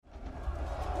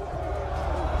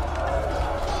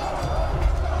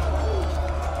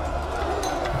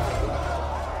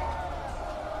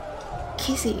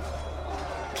Casey,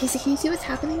 can you see what's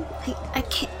happening? I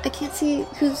can't see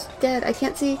who's dead. I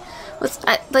can't see who's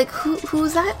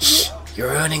that? Shh! You're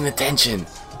ruining the tension.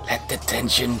 Let the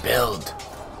tension build.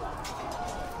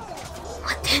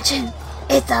 What tension?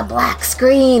 It's a black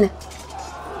screen.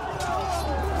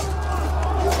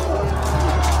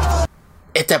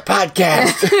 It's a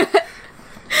podcast.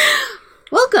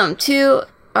 Welcome to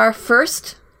our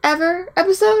first ever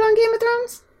episode on Game of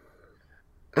Thrones.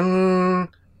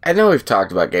 I know we've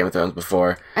talked about Game of Thrones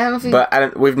before, I don't know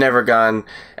if we've never gone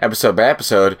episode by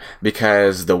episode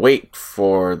because the wait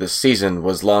for this season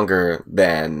was longer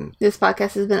than... This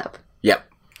podcast has been up. Yep.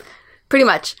 Pretty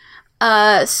much.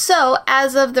 So,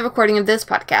 as of the recording of this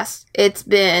podcast, it's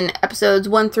been episodes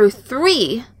 1 through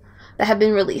 3 that have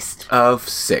been released. Of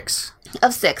 6.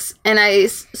 Of 6. And I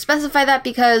specify that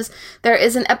because there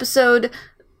is an episode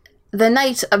the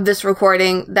night of this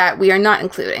recording that we are not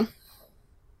including.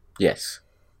 Yes.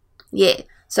 Yeah.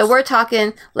 So we're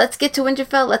talking, let's get to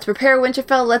Winterfell, let's prepare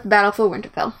Winterfell, let's battle for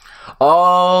Winterfell.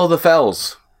 All the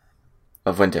fells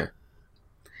of winter.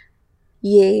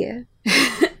 Yeah.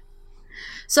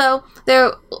 So,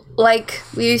 there, like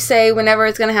we say whenever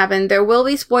it's going to happen, there will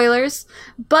be spoilers,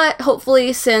 but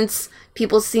hopefully since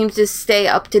people seem to stay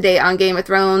up to date on Game of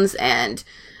Thrones and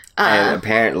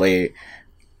apparently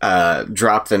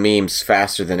drop the memes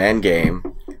faster than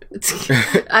Endgame.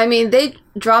 I mean, they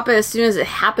drop it as soon as it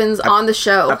happens on the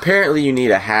show. Apparently you need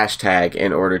a hashtag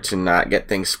in order to not get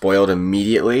things spoiled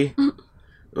immediately. Mm-hmm.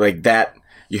 Like that,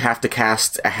 you have to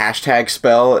cast a hashtag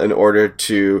spell in order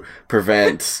to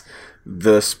prevent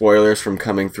the spoilers from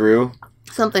coming through.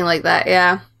 Something like that,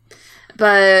 yeah.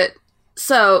 But,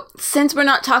 so, since we're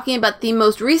not talking about the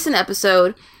most recent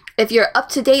episode, if you're up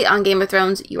to date on Game of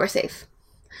Thrones, you are safe.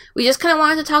 We just kind of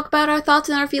wanted to talk about our thoughts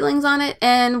and our feelings on it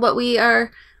and what we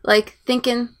are,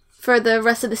 thinking for the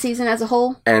rest of the season as a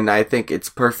whole. And I think it's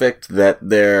perfect that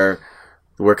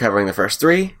we're covering the first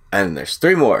 3, and there's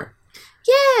 3 more.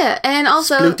 Yeah, and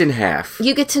also... Split in half.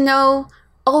 You get to know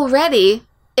already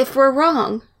if we're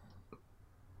wrong.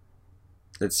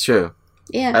 It's true.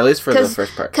 Yeah. At least for the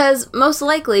first part. Because most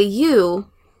likely you,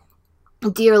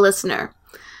 dear listener,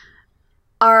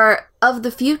 are of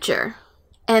the future,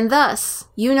 and thus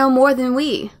you know more than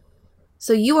we.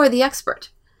 So you are the expert,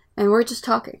 and we're just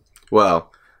talking.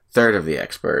 Well, third of the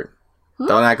expert.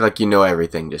 Don't act like you know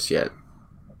everything just yet.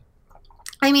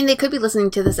 I mean, they could be listening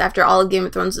to this after all of Game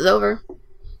of Thrones is over.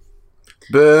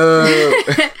 Boo!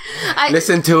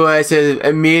 Listen to us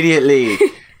immediately.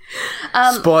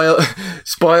 Spoil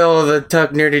the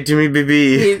Tuck Nerdy to me,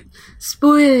 BB.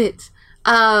 Spoil it.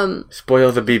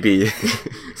 Spoil the BB.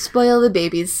 Spoil the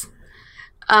babies.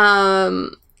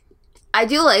 I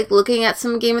do like looking at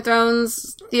some Game of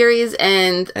Thrones theories,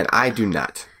 and I do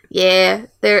not. Yeah,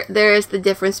 there is the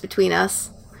difference between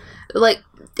us.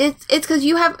 It's because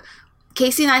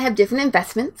Casey and I have different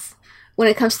investments when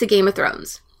it comes to Game of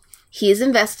Thrones. He's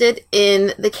invested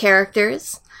in the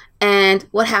characters and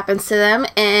what happens to them,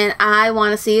 and I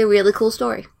want to see a really cool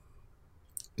story.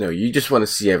 No, you just want to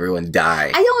see everyone die.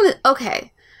 I don't want to...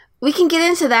 Okay, we can get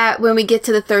into that when we get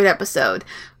to the 3rd episode,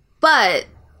 but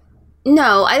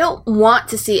no, I don't want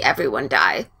to see everyone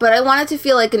die, but I want it to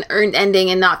feel like an earned ending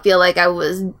and not feel like I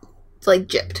was,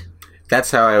 gypped.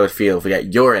 That's how I would feel if we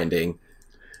got your ending.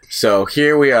 So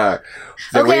here we are.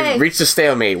 Okay. We've reached a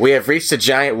stalemate. We have reached a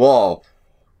giant wall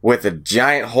with a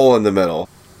giant hole in the middle.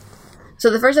 So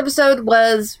the first episode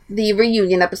was the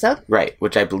reunion episode. Right,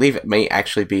 which I believe it may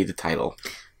actually be the title.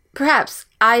 Perhaps.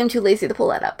 I am too lazy to pull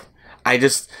that up.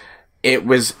 It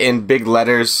was in big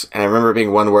letters, and I remember it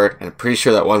being one word, and I'm pretty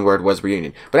sure that one word was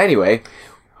reunion. But anyway,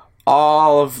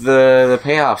 all of the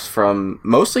payoffs from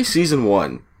mostly season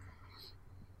 1.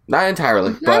 Not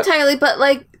entirely. Not entirely, but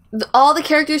all the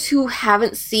characters who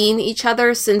haven't seen each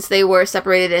other since they were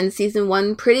separated in season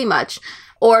 1, pretty much,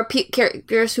 or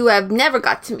characters who have never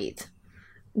got to meet.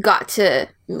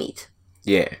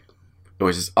 Yeah. It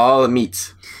was just all the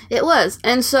meats. It was.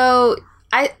 And so,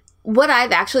 what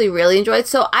I've actually really enjoyed,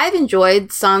 so I've enjoyed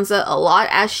Sansa a lot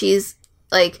as she's,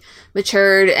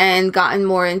 matured and gotten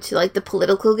more into, the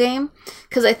political game,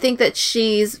 because I think that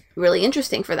she's really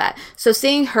interesting for that. So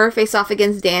seeing her face off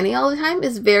against Dany all the time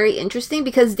is very interesting,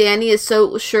 because Dany is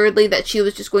so assuredly that she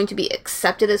was just going to be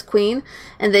accepted as queen,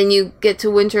 and then you get to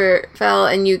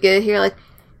Winterfell and you get to hear,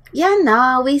 yeah,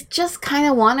 no, we just kind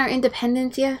of want our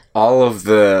independence, yeah. All of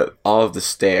the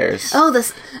stairs.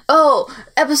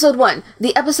 Episode 1,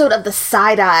 the episode of the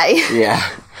side eye.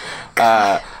 Yeah.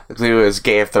 I believe it was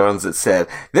Game of Thrones that said,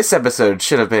 this episode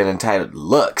should have been entitled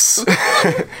Looks.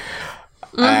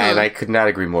 And I could not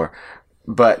agree more.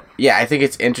 But, yeah, I think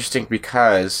it's interesting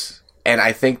because and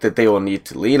I think that they will need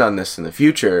to lean on this in the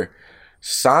future.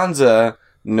 Sansa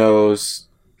knows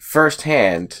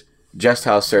firsthand just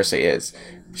how Cersei is.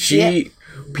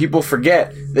 People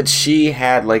forget that she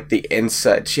had like the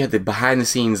inside, she had the behind the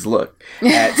scenes look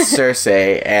at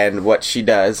Cersei and what she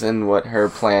does and what her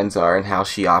plans are and how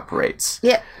she operates.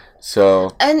 Yeah.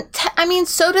 So, and I mean,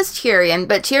 so does Tyrion,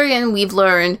 but Tyrion, we've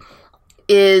learned,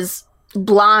 is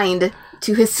blind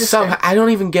to his sister. So I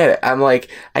don't even get it. I'm like,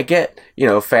 I get,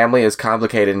 family is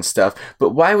complicated and stuff, but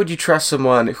why would you trust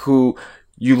someone who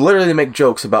you literally make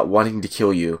jokes about wanting to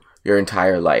kill you your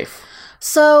entire life?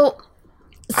 So,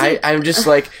 I'm just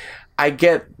like, I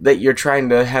get that you're trying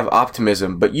to have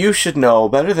optimism, but you should know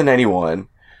better than anyone.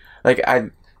 Like, I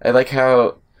like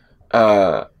how,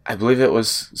 I believe it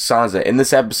was Sansa in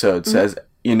this episode says,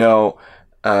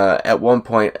 at one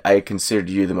point I considered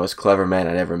you the most clever man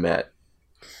I'd ever met.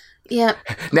 Yeah.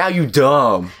 Now you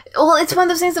dumb. Well, it's one of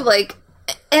those things of like,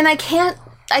 and I can't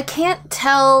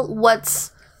tell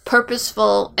what's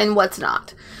purposeful and what's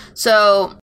not.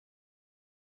 So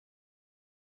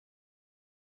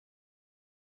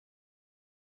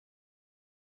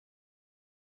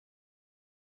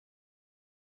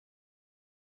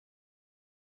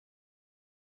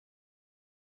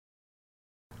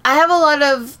I have a lot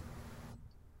of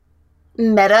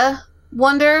meta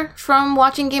wonder from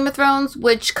watching Game of Thrones,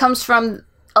 which comes from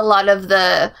a lot of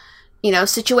the,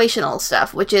 situational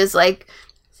stuff, which is like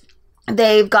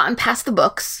they've gotten past the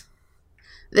books.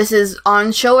 This is on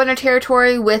showrunner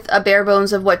territory with a bare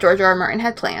bones of what George R. R. Martin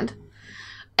had planned.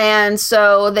 And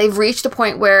so they've reached a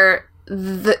point where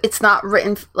it's not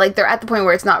written, like they're at the point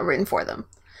where it's not written for them.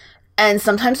 And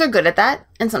sometimes they're good at that,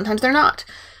 and sometimes they're not.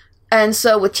 And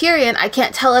so with Tyrion, I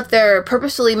can't tell if they're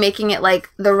purposefully making it like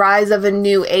the rise of a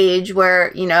new age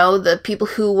where, the people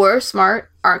who were smart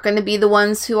aren't going to be the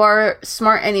ones who are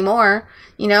smart anymore.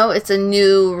 It's a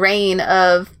new reign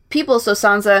of people. So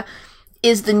Sansa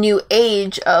is the new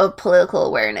age of political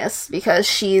awareness because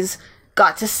she's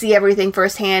got to see everything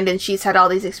firsthand and she's had all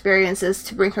these experiences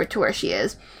to bring her to where she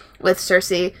is with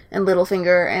Cersei and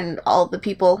Littlefinger and all the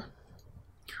people.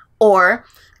 Or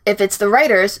if it's the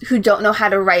writers who don't know how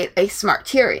to write a smart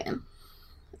Tyrion.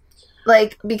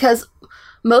 Like, because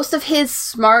most of his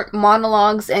smart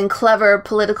monologues and clever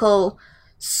political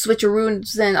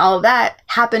switcheroos and all of that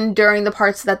happened during the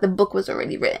parts that the book was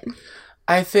already written.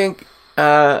 I think,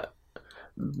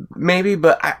 maybe,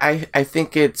 but I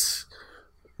think it's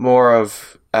more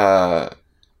of, I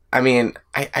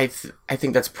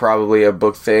think that's probably a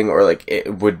book thing, or like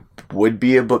it would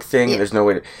be a book thing. Yeah. There's no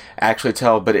way to actually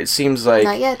tell, but it seems like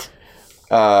not yet.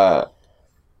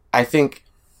 I think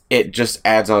it just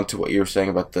adds on to what you were saying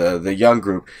about the young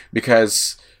group,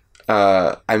 because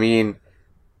there's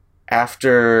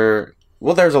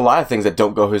a lot of things that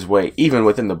don't go his way, even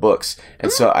within the books.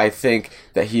 And so I think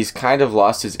that he's kind of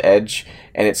lost his edge,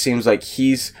 and it seems like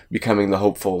he's becoming the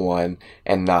hopeful one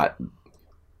and not...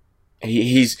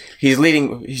 He's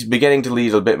beginning to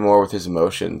lead a bit more with his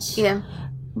emotions. Yeah.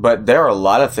 But there are a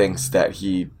lot of things that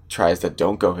he tries that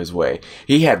don't go his way.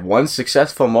 He had one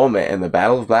successful moment in the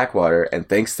Battle of Blackwater and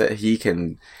thinks that he's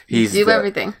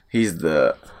everything. He's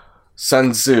the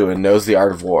Sun Tzu and knows the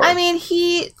art of war. I mean,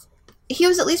 he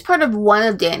was at least part of one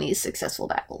of Dany's successful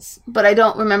battles, but I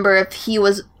don't remember if he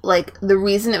was like the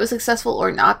reason it was successful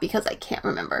or not, because I can't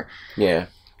remember. Yeah.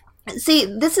 See,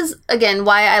 this is again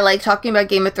why I like talking about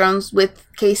Game of Thrones with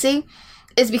Casey,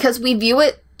 is because we view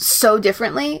it so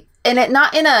differently, and it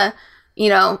not in a,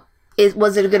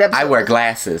 was it a good episode? I wear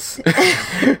glasses.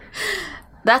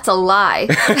 That's a lie.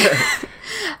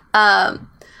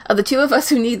 Of the two of us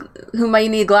who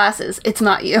might need glasses, it's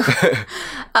not you.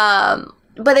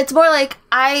 But it's more like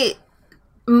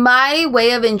my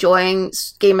way of enjoying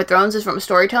Game of Thrones is from a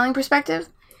storytelling perspective,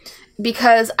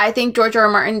 because I think George R.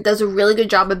 R. Martin does a really good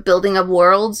job of building up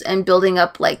worlds and building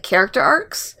up like character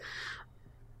arcs,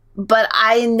 but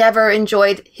I never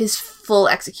enjoyed his full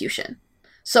execution.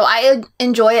 So I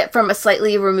enjoy it from a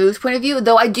slightly removed point of view,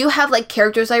 though I do have like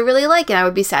characters I really like and I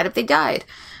would be sad if they died.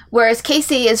 Whereas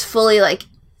Casey is fully like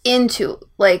into,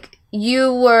 like,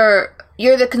 you're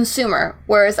the consumer,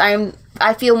 whereas I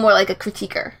feel more like a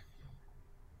critiquer.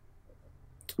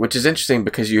 Which is interesting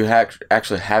because you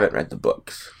actually haven't read the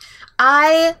books.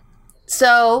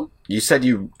 You said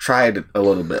you tried a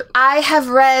little bit. I have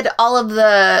read all of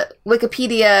the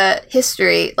Wikipedia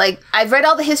history. Like, I've read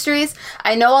all the histories.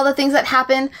 I know all the things that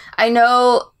happen. I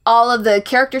know all of the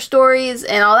character stories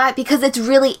and all that because it's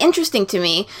really interesting to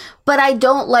me. But I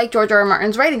don't like George R. R.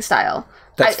 Martin's writing style.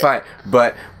 That's fine.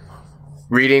 But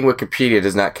reading Wikipedia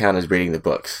does not count as reading the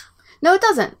books. No, it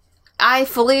doesn't. I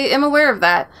fully am aware of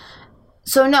that.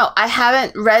 So no, I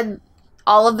haven't read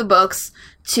all of the books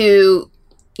to,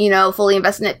 fully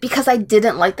invest in it because I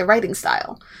didn't like the writing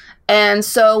style. And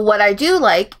so what I do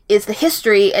like is the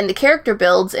history and the character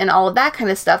builds and all of that kind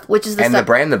of stuff, which is the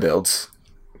brand the builds.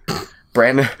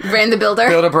 Brand the builder.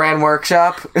 Build a brand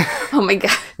workshop. Oh my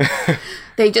god.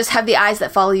 They just have the eyes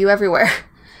that follow you everywhere.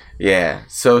 Yeah.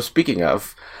 So speaking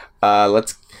of,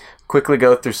 let's quickly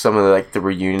go through some of the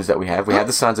reunions that we have. We have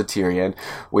the Sons of Tyrion.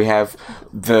 We have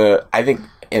I think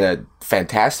in a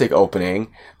fantastic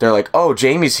opening, they're like, "Oh,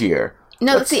 Jaime's here."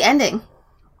 No, that's the ending.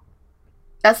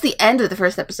 That's the end of the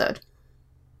first episode.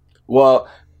 Well,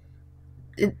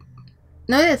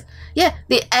 no, it is. Yeah,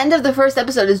 the end of the first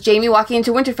episode is Jaime walking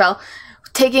into Winterfell,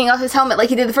 taking off his helmet like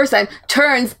he did the first time,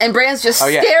 turns, and Bran's just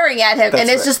staring at him, and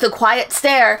it's just the quiet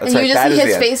stare, and you just see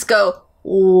his face go,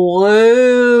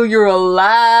 "Whoa, you're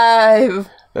alive."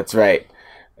 That's right.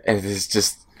 And it is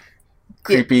just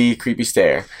creepy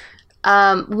stare.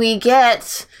 We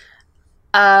get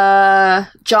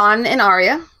Jon and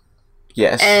Arya.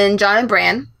 Yes. And Jon and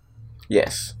Bran.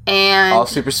 Yes. And all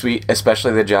super sweet,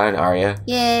 especially the Jon and Arya.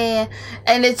 Yeah.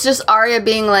 And it's just Arya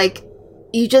being like,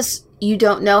 you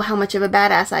don't know how much of a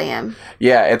badass I am.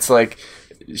 Yeah, it's like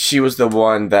she was the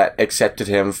one that accepted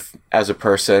him as a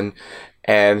person,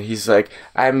 and he's like,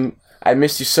 I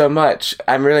miss you so much.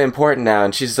 I'm really important now.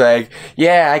 And she's like,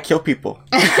 yeah, I kill people.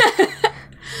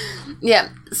 Yeah.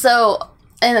 So,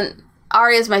 and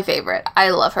Arya's my favorite. I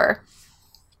love her.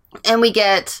 And we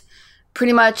get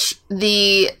pretty much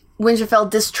the Winterfell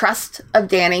distrust of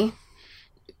Dany,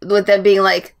 with them being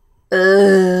like,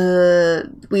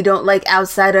 we don't like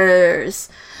outsiders.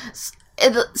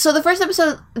 So the first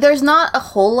episode, there's not a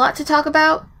whole lot to talk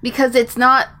about because it's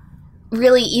not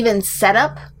really even set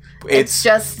up. It's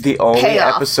just the only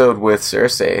payoff. Episode with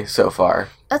Cersei so far.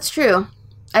 That's true.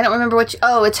 I don't remember which.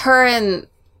 Oh, it's her and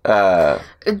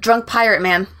drunk pirate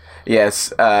man.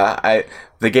 Yes.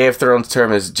 The Game of Thrones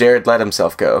term is Jared let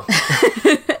himself go.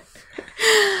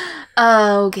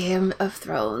 Oh, Game of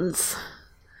Thrones.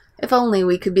 If only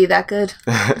we could be that good.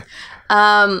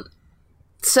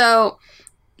 So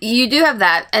you do have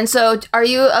that. And so are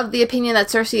you of the opinion that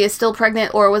Cersei is still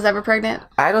pregnant or was ever pregnant?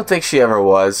 I don't think she ever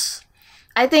was.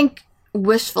 I think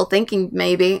wishful thinking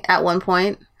maybe at one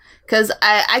point. Because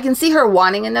I can see her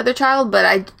wanting another child, but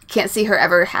I can't see her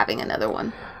ever having another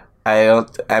one.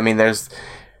 There's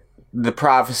the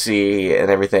prophecy and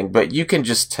everything, but you can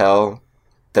just tell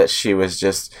that she was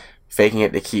just faking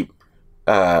it to keep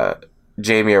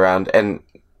Jaime around, and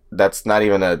that's not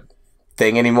even a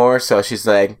thing anymore. So she's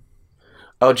like,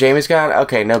 "Oh, Jaime's gone.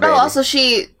 Okay, no baby." Oh, also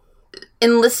she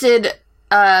enlisted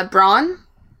Bronn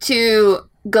to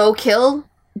go kill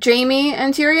Jaime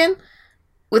and Tyrion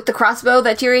with the crossbow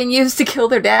that Tyrion used to kill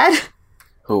their dad,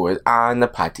 who was on the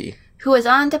potty.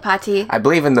 I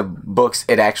believe in the books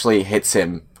it actually hits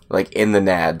him like in the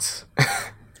nads.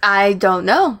 I don't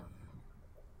know.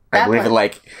 I believe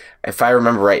it, if I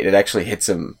remember right, it actually hits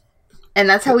him. And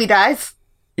that's how he dies?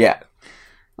 Yeah.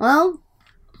 Well,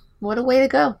 what a way to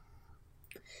go.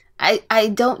 I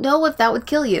don't know if that would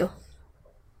kill you.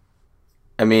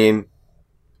 I mean,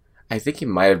 I think he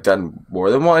might have done more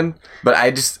than one, but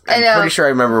I'm pretty sure I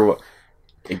remember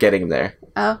getting him there.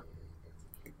 Oh.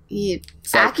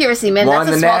 Accuracy, man. That's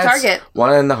a small target.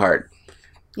 One in the heart.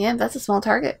 Yeah, that's a small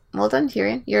target. Well done,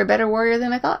 Tyrion. You're a better warrior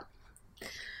than I thought.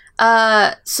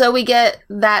 So we get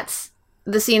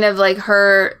the scene of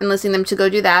her enlisting them to go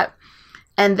do that.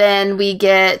 And then we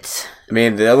get...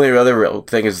 the only other real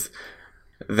thing is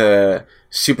the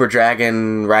super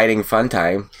dragon riding fun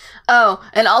time. Oh,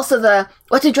 and also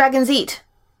what do dragons eat?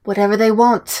 Whatever they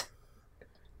want.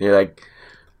 You're like...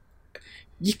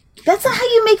 That's not how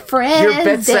you make friends, your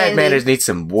bedside Danny. manners need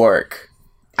some work.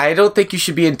 I don't think you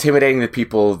should be intimidating the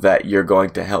people that you're going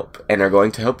to help and are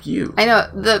going to help you. I know.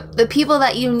 The people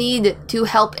that you need to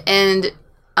help and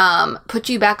put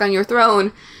you back on your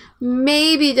throne,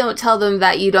 maybe don't tell them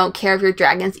that you don't care if your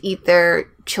dragons eat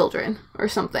their children or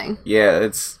something. Yeah,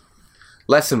 it's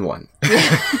lesson 1.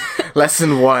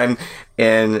 Lesson 1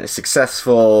 in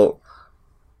successful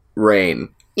reign.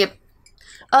 Yep.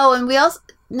 Oh, and we also...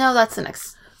 No, that's the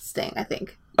next thing, I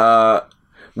think.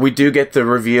 We do get the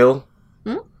reveal.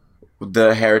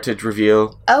 The heritage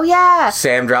reveal. Oh, yeah.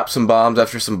 Sam drops some bombs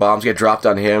after some bombs get dropped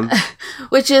on him.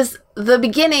 Which is the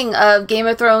beginning of Game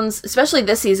of Thrones, especially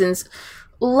this season's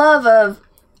love of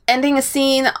ending a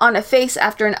scene on a face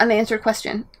after an unanswered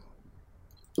question.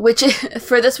 Which,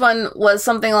 for this one, was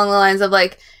something along the lines of,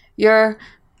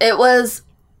 it was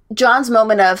Jon's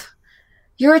moment of,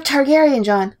 "You're a Targaryen,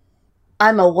 Jon."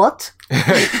 "I'm a what?"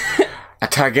 A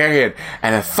Targaryen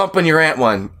and a thumping your aunt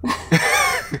one.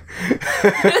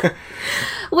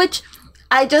 Which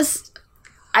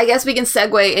I guess we can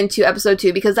segue into episode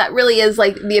 2 because that really is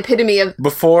like the epitome of.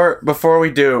 Before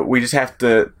we do, we just have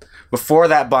to. Before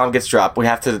that bomb gets dropped, we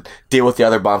have to deal with the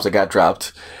other bombs that got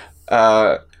dropped.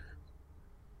 I'm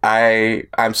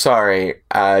sorry.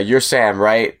 You're Sam,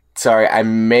 right? Sorry, I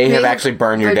may have actually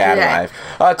burned your dad alive.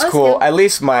 Oh, that's cool. At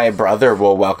least my brother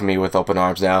will welcome me with open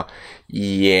arms now.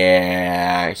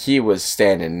 Yeah, he was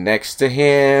standing next to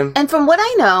him. And from what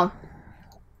I know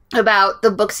about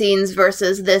the book scenes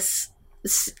versus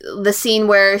the scene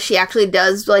where she actually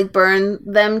does like burn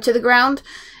them to the ground,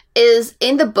 is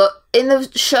in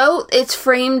the show it's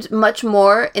framed much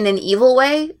more in an evil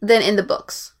way than in the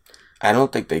books. I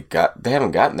don't think they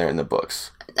haven't gotten there in the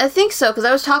books. I think so, because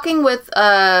I was talking with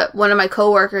one of my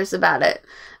coworkers about it,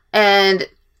 and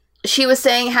she was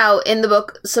saying how in the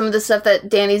book some of the stuff that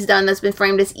Dany's done that's been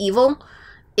framed as evil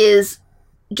is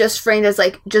just framed as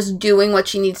like just doing what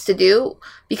she needs to do,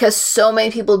 because so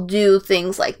many people do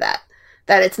things like that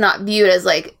it's not viewed as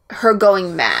like her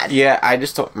going mad. Yeah, I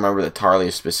just don't remember the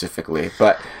Tarly specifically,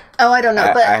 but oh, I don't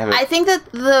know, but I think that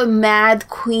the Mad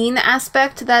Queen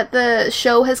aspect that the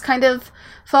show has kind of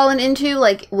fallen into,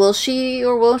 like, will she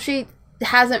or won't she,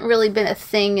 hasn't really been a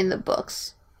thing in the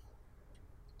books.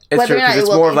 It's true, because it's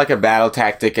more of like a battle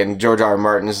tactic, and George R. R.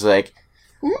 Martin is like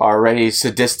already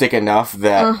sadistic enough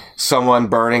that someone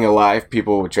burning alive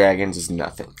people with dragons is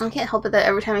nothing. I can't help it that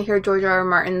every time I hear George R. R.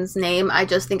 Martin's name, I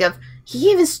just think of,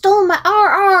 he even stole my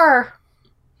RR!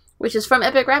 Which is from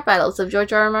Epic Rap Battles of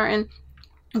George R. R. Martin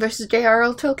versus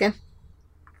J.R.R. Tolkien.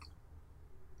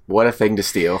 What a thing to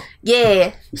steal.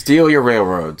 Yeah. Steal your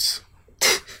railroads.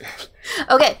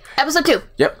 Okay, episode 2.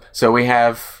 Yep. So we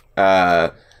have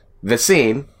the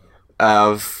scene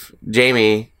of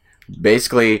Jaime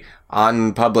basically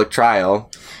on public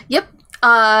trial. Yep.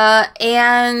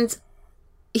 And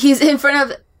he's in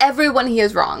front of everyone he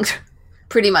has wronged.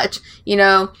 Pretty much. You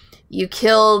know, you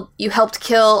helped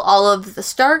kill all of the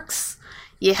Starks.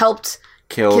 You helped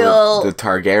kill the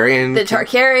Targaryens. The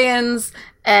Targaryens,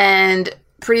 and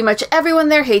pretty much everyone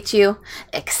there hates you,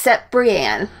 except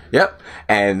Brienne. Yep,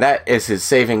 and that is his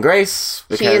saving grace.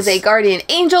 She is a guardian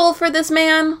angel for this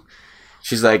man.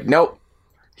 She's like, nope,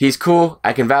 he's cool.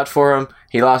 I can vouch for him.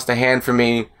 He lost a hand for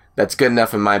me. That's good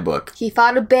enough in my book. He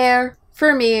fought a bear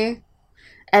for me.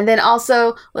 And then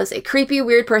also was a creepy,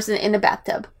 weird person in a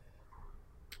bathtub.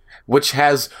 Which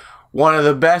has one of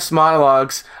the best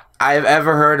monologues I've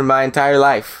ever heard in my entire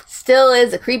life. Still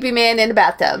is a creepy man in a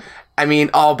bathtub. I mean,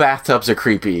 all bathtubs are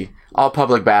creepy. All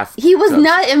public bathtubs. He was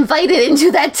not invited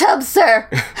into that tub, sir.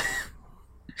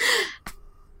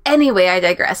 Anyway, I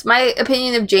digress. My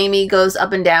opinion of Jaime goes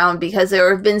up and down because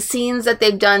there have been scenes that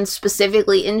they've done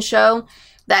specifically in show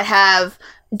that have,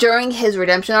 during his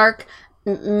redemption arc,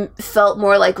 felt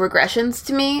more like regressions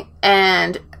to me,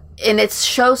 and it's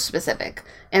show specific.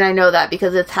 And I know that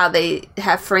because it's how they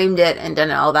have framed it and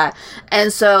done all that.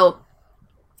 And so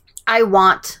I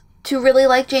want to really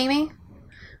like Jaime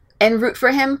and root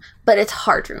for him, but it's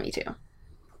hard for me to.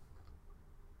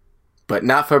 But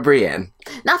not for Brienne.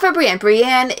 Not for Brienne.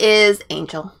 Brienne is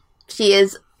Angel. She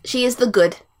is the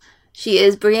good. She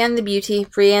is Brienne the beauty,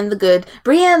 Brienne the good,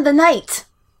 Brienne the knight.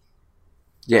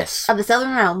 Yes. Of the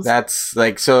Southern Realms. That's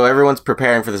like, so everyone's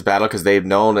preparing for this battle because they've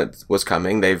known it was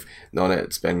coming. They've known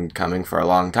it's been coming for a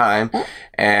long time.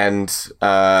 And,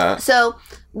 so,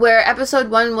 where episode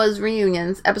 1 was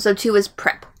reunions, episode 2 is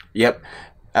prep. Yep.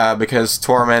 Because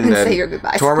Tormund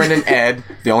and Ed,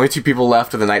 the only two people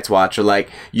left of the Night's Watch, are like,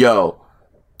 yo,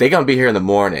 they gonna be here in the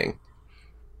morning.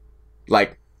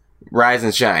 Like, rise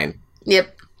and shine.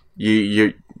 Yep.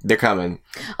 They're coming.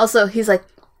 Also, he's like,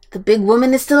 the big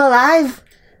woman is still alive.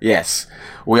 Yes.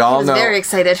 We all know very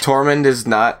excited. Tormund is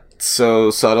not so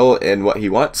subtle in what he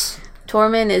wants.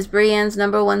 Tormund is Brienne's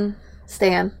number one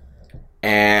stan.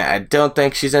 And I don't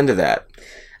think she's into that.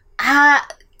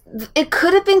 It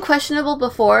could have been questionable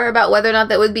before about whether or not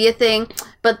that would be a thing,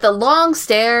 but the long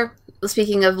stare,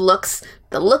 speaking of looks,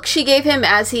 the look she gave him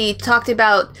as he talked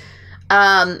about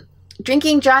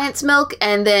drinking Giant's milk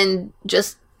and then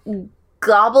just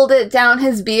gobbled it down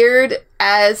his beard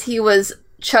as he was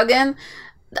chugging,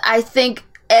 I think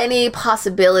any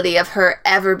possibility of her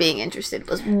ever being interested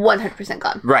was 100%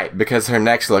 gone. Right, because her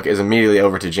next look is immediately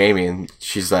over to Jaime, and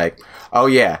she's like, oh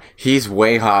yeah, he's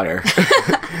way hotter.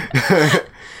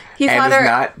 He's and hotter. Is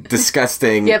not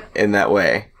disgusting in that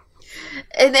way.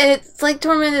 And it's like,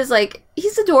 Tormund is like,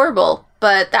 he's adorable,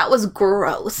 but that was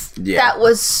gross. Yeah. That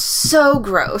was so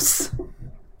gross.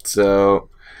 So,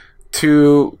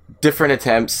 2 different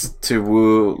attempts to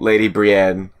woo Lady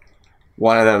Brienne.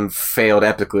 One of them failed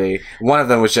epically. One of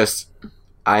them was just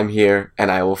I'm here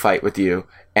and I will fight with you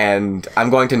and I'm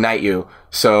going to knight you.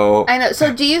 So I know.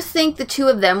 So do you think the two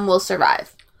of them will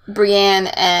survive? Brienne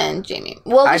and Jaime.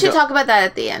 Well, we should talk about that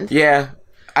at the end. Yeah.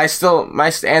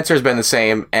 My answer has been the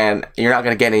same, and you're not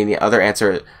going to get any other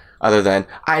answer other than,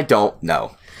 I don't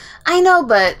know. I know,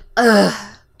 but,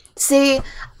 see,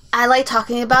 I like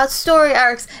talking about story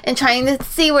arcs and trying to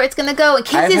see where it's going to go. And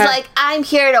Casey's like, I'm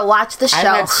here to watch the show.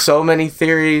 I've had so many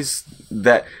theories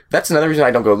that's another reason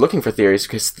I don't go looking for theories,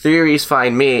 because theories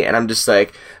find me, and I'm just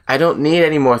like, I don't need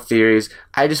any more theories.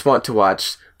 I just want to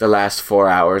watch the last 4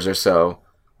 hours or so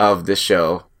of this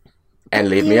show and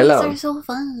leave me alone. Theories are so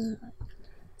fun.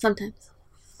 Sometimes.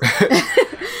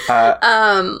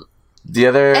 The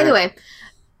other... Anyway,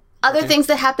 other things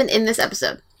that happened in this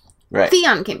episode. Right.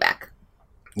 Theon came back.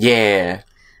 Yeah.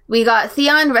 We got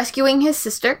Theon rescuing his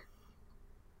sister.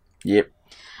 Yep.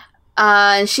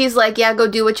 And she's like, yeah, go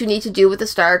do what you need to do with the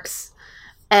Starks.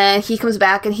 And he comes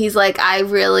back and he's like, I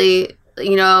really,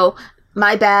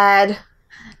 my bad.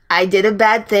 I did a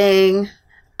bad thing.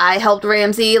 I helped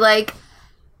Ramsay,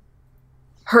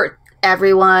 hurt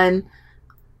everyone.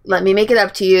 Let me make it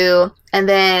up to you. And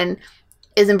then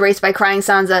is embraced by crying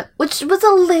Sansa, which was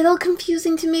a little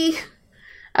confusing to me.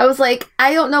 I was like,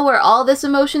 I don't know where all this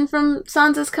emotion from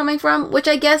Sansa's coming from, which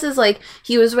I guess is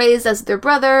he was raised as their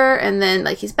brother and then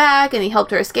he's back and he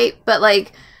helped her escape. But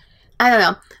I don't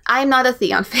know. I'm not a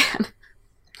Theon fan.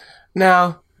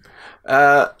 No.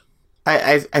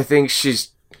 I think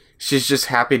she's just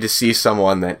happy to see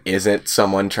someone that isn't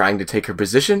someone trying to take her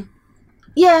position.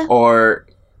 Yeah. Or,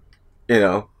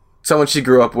 someone she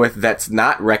grew up with that's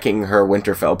not wrecking her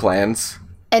Winterfell plans.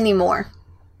 Anymore.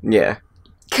 Yeah.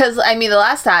 Because, the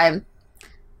last time,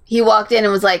 he walked in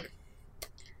and was like,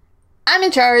 I'm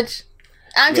in charge.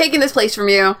 I'm taking this place from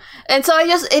you. And so I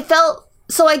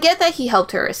get that he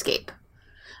helped her escape.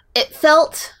 It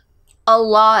felt a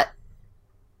lot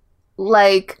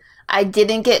like I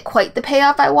didn't get quite the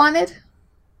payoff I wanted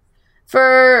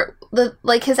for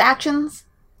his actions.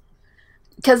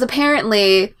 Because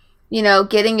apparently,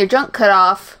 getting your junk cut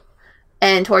off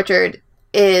and tortured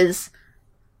is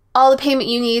all the payment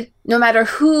you need, no matter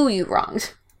who you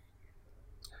wronged.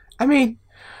 I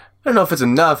don't know if it's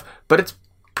enough, but it's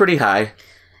pretty high.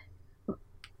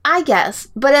 I guess.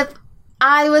 But if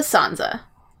I was Sansa,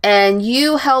 and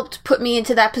you helped put me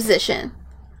into that position,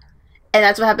 and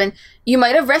that's what happened, you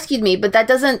might have rescued me, but that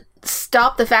doesn't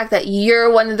stop the fact that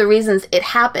you're one of the reasons it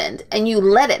happened, and you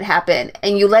let it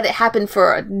happen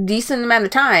for a decent amount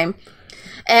of time.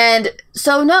 And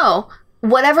so no,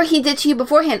 whatever he did to you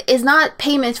beforehand is not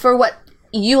payment for what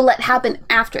you let happen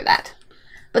after that.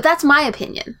 But that's my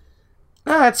opinion.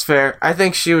 No, that's fair. I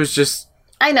think she was just...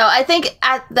 I know. I think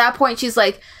at that point she's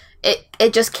like,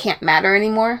 it just can't matter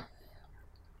anymore.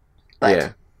 But,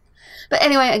 yeah. But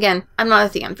anyway, again, I'm not a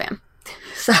Theon fan.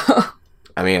 So...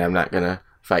 I'm not gonna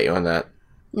fight you on that.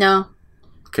 No.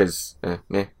 Because,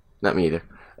 not me either.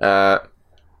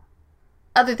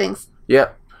 Other things.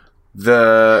 Yep.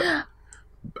 The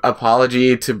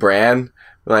apology to Bran,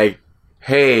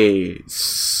 hey,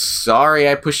 sorry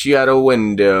I pushed you out a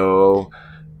window.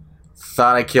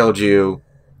 Thought I killed you.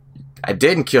 I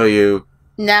didn't kill you.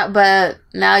 But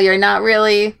now you're not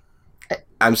really.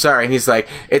 I'm sorry. And he's like,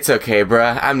 it's okay,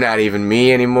 bruh. I'm not even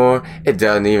me anymore. It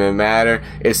doesn't even matter.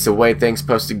 It's the way things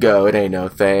supposed to go. It ain't no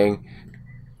thing.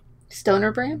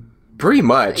 Stoner Bran? Pretty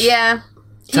much. Yeah.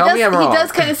 Tell me I'm wrong. He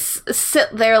does kind of sit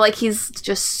there like he's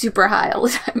just super high all the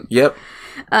time. Yep.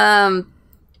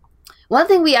 One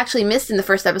thing we actually missed in the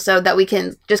first episode that we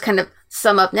can just kind of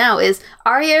sum up now is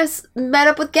Arya's met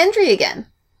up with Gendry again.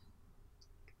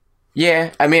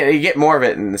 Yeah, you get more of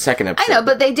it in the second episode. I know,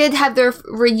 but they did have their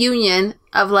reunion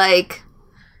of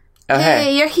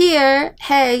hey, you're here.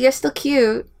 Hey, you're still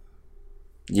cute.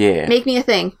 Yeah. Make me a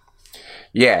thing.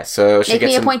 Yeah, so she Make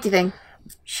gets me a pointy thing.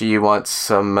 She wants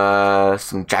some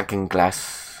dragon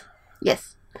glass.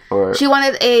 Yes. Or she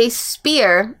wanted a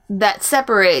spear that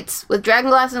separates with dragon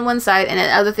glass on one side and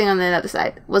another thing on the other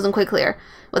side. Wasn't quite clear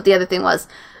what the other thing was.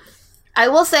 I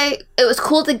will say it was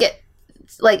cool to get,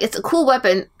 it's a cool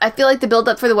weapon. I feel like the build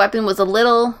up for the weapon was a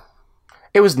little...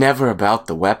 It was never about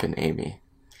the weapon, Amy.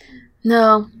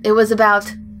 No, it was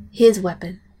about his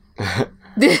weapon.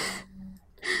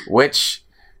 Which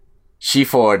she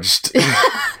forged.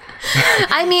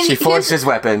 She forged his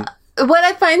weapon. What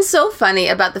I find so funny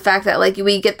about the fact that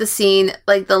we get the scene,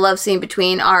 the love scene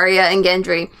between Arya and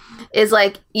Gendry, is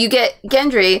you get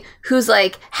Gendry, who's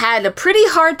had a pretty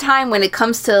hard time when it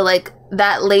comes to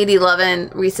that lady loving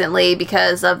recently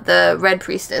because of the Red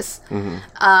Priestess. Mm-hmm.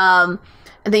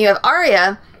 And then you have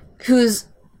Arya, who's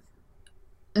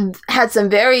had some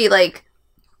very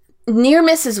near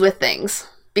misses with things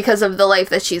because of the life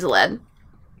that she's led.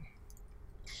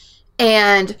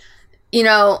 And, you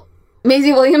know,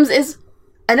 Maisie Williams is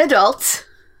an adult.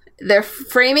 They're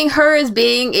framing her as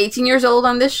being 18 years old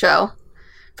on this show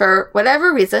for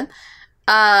whatever reason.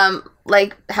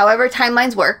 Like, however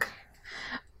timelines work.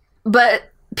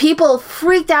 But people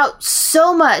freaked out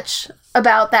so much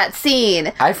about that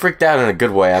scene. I freaked out in a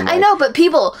good way. I know, but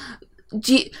people,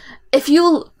 if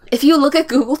you look at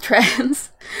Google Trends,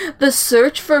 the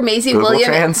search for Maisie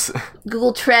Williams...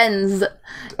 Google Trends.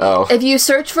 Oh. If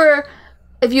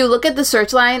you look at the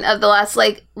search line of the last,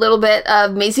 like, little bit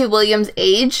of Maisie Williams'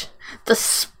 age, the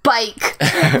spike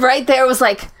right there was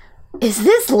like, is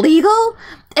this legal?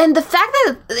 And the fact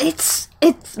that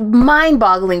it's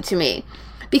mind-boggling to me.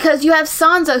 Because you have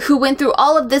Sansa, who went through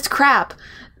all of this crap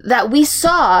that we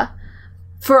saw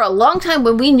for a long time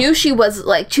when we knew she was,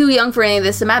 like, too young for any of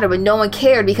this to matter, but no one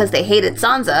cared because they hated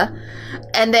Sansa.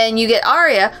 And then you get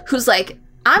Arya, who's like,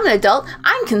 I'm an adult,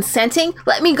 I'm consenting,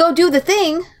 let me go do the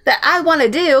thing that I want to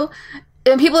do.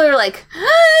 And people are like,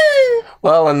 ah!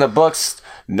 Well, in the books,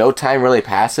 no time really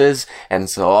passes, and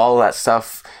so all that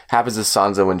stuff happens to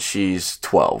Sansa when she's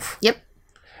 12. Yep.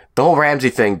 The whole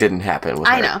Ramsay thing didn't happen with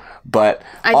her. I know. But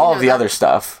all of the other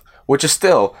stuff, which is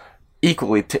still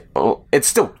equally... it's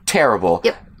still terrible.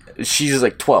 Yep. She's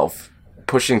like 12,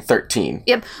 pushing 13.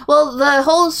 Yep. Well, the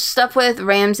whole stuff with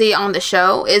Ramsay on the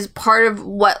show is part of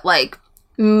what, like,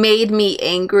 made me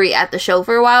angry at the show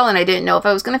for a while, and I didn't know if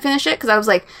I was going to finish it, because I was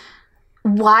like,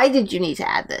 why did you need to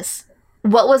add this?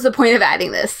 What was the point of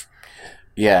adding this?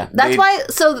 Yeah. That's why,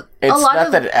 so it's a lot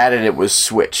not that it added, it was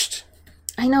switched.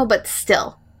 I know, but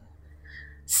still.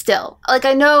 Like,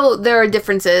 I know there are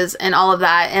differences and all of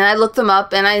that, and I look them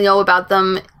up, and I know about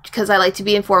them because I like to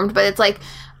be informed, but it's like,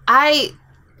 I've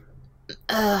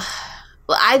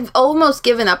almost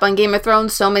given up on Game of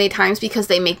Thrones so many times because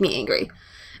they make me angry.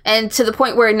 And to the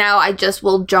point where now I just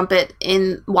will jump it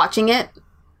in watching it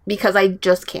because I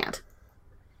just can't.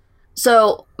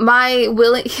 So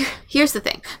here's the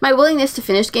thing. My willingness to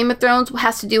finish Game of Thrones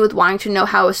has to do with wanting to know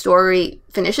how a story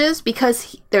finishes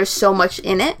because there's so much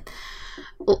in it.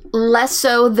 Less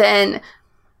so than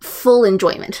full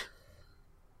enjoyment.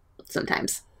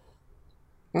 Sometimes.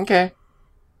 Okay.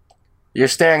 You're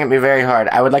staring at me very hard.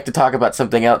 I would like to talk about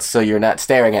something else so you're not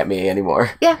staring at me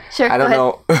anymore. Yeah, sure. I don't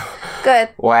know Go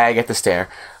ahead. why I get to stare.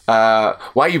 Why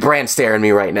are you brand staring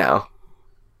me right now?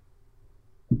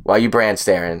 Why are you brand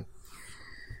staring?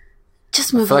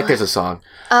 Just move on. I feel like there's a song.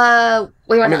 I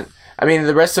mean,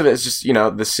 the rest of it is just, you know,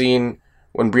 the scene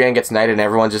when Brienne gets knighted and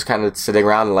everyone's just kind of sitting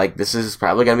around and like, this is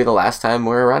probably going to be the last time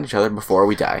we're around each other before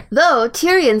we die. Though,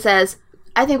 Tyrion says,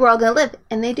 I think we're all going to live.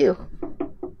 And they do.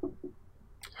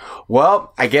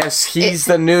 Well, I guess he's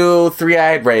the new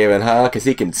three-eyed raven, huh? Because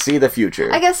he can see the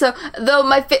future. I guess so. Though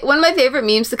one of my favorite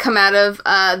memes to come out of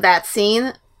that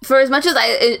scene, for as much as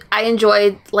I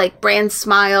enjoyed, like, Bran's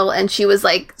smile, and she was,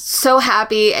 like, so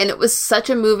happy, and it was such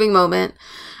a moving moment,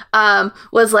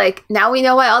 was like, now we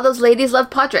know why all those ladies love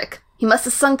Podrick. He must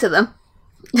have sung to them.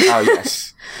 Oh,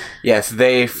 yes. Yes,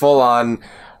 they full-on...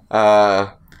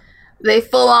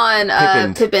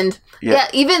 Pippined. Yeah,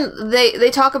 even they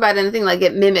talk about it in the thing, like,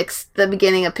 it mimics the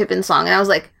beginning of Pippin's song, and I was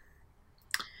like,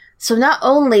 so not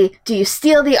only do you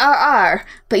steal the RR,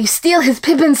 but you steal his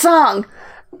Pippin song.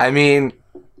 I mean,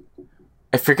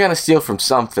 if you're gonna steal from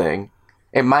something,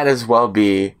 it might as well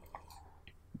be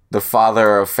the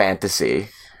father of fantasy.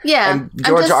 Yeah. And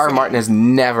George R. R. Martin has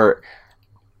never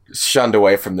shunned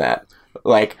away from that.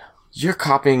 Like, you're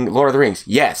copying Lord of the Rings.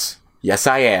 Yes. Yes,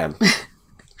 I am.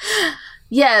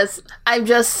 Yes, I'm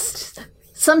just...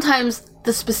 Sometimes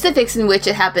the specifics in which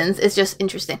it happens is just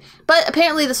interesting. But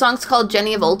apparently the song's called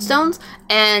Jenny of Oldstones,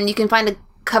 and you can find a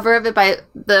cover of it by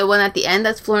the one at the end,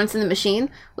 that's Florence and the Machine,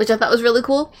 which I thought was really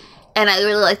cool. And I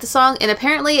really like the song, and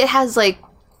apparently it has, like...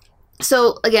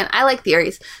 So, again, I like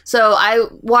theories. So I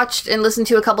watched and listened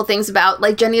to a couple things about,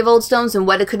 like, Jenny of Oldstones and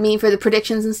what it could mean for the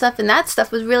predictions and stuff, and that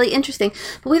stuff was really interesting.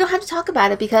 But we don't have to talk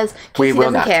about it because Casey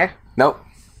doesn't care. Nope.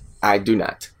 I do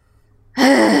not.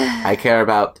 I care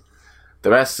about the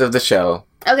rest of the show.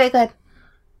 Okay, go ahead.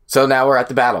 So now we're at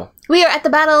the battle. We are at the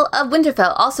Battle of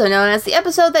Winterfell, also known as the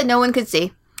episode that no one could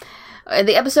see.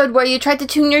 The episode where you tried to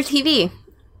tune your TV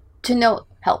to no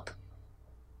help.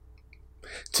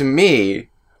 To me,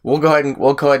 we'll go ahead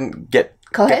and get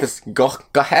this. Go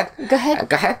ahead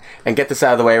and get this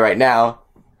out of the way right now.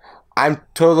 I'm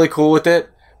totally cool with it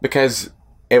because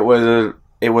it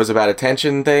was about a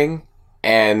tension thing,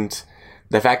 and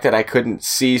the fact that I couldn't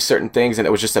see certain things and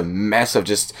it was just a mess of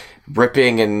just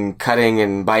ripping and cutting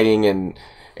and biting, and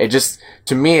it just,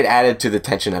 to me, it added to the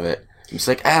tension of it. It's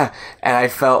like, and I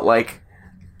felt like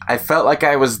I felt like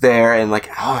I was there, and like,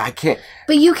 oh, I can't.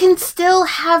 But you can still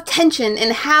have tension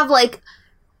and have like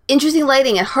interesting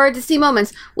lighting and hard to see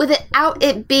moments without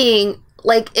it being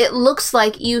like it looks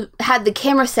like you had the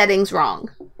camera settings wrong.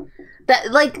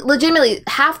 That like legitimately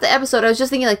half the episode I was just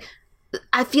thinking like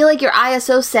I feel like your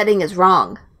ISO setting is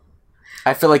wrong.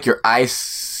 I feel like your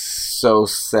ISO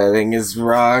setting is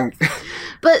wrong.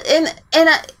 But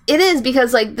it is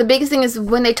because like the biggest thing is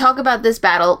when they talk about this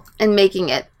battle and making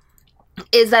it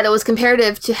is that it was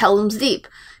comparative to Helm's Deep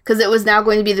because it was now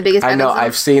going to be the biggest. I know.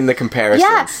 I've seen the comparisons.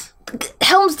 Yeah,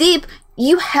 Helm's Deep.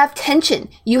 You have tension.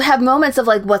 You have moments of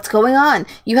like what's going on.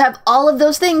 You have all of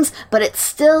those things, but it's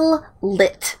still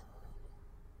lit.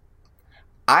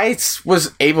 I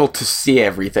was able to see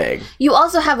everything. You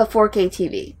also have a 4K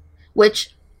TV,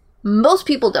 which most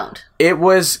people don't. It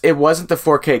wasn't the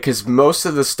 4K because most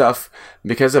of the stuff,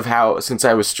 because of how, since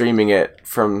I was streaming it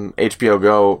from HBO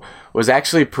Go, was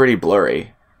actually pretty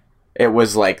blurry. It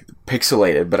was like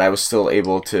pixelated, but I was still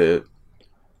able to.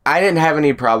 I didn't have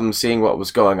any problem seeing what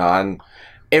was going on.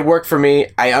 It worked for me.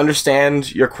 I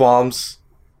understand your qualms.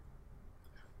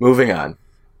 Moving on.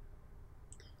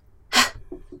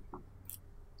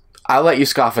 I'll let you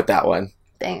scoff at that one.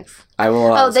 Thanks. I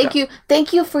will. Oh, thank you.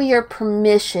 Thank you for your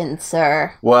permission,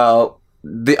 sir. Well,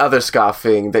 the other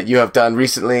scoffing that you have done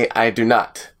recently, I do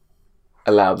not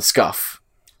allow the scoff.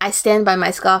 I stand by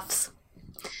my scoffs.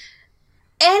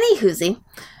 Anywhoosie,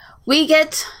 we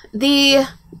get the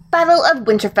Battle of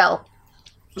Winterfell.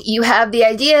 You have the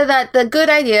idea that the good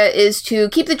idea is to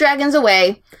keep the dragons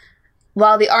away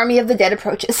while the army of the dead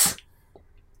approaches.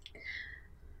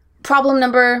 Problem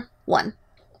number 1.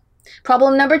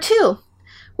 Problem number 2.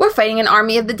 We're fighting an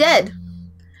army of the dead.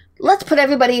 Let's put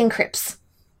everybody in crypts.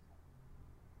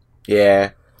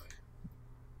 Yeah.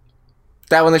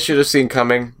 That one they should have seen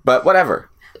coming, but whatever.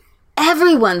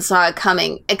 Everyone saw it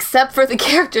coming, except for the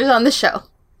characters on the show.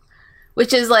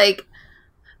 Which is like,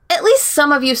 at least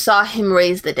some of you saw him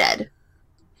raise the dead.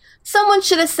 Someone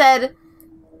should have said,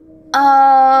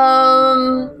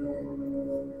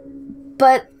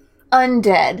 but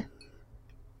undead.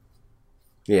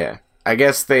 Yeah. I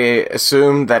guess they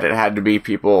assumed that it had to be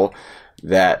people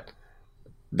that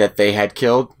they had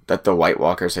killed, that the White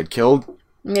Walkers had killed.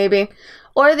 Maybe.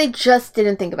 Or they just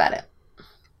didn't think about it.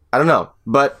 I don't know,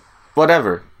 but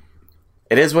whatever.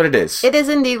 It is what it is. It is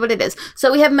indeed what it is.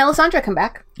 So we have Melisandre come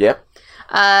back. Yep.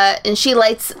 And she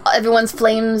lights everyone's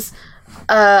flames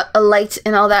alight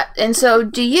and all that. And so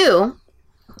do you...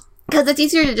 Because it's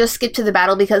easier to just skip to the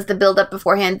battle because the build up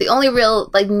beforehand. The only real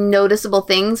like noticeable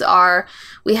things are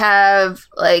we have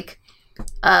like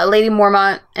Lady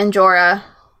Mormont and Jorah,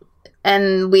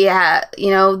 and we had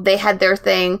they had their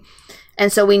thing,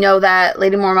 and so we know that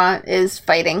Lady Mormont is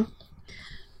fighting,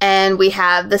 and we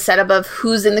have the setup of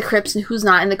who's in the crypts and who's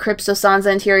not in the crypts. So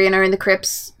Sansa and Tyrion are in the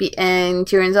crypts, and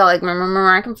Tyrion's all like, "Remember,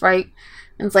 I can fight,"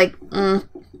 and it's like,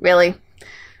 really,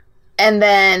 and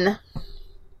then.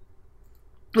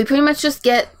 We pretty much just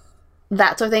get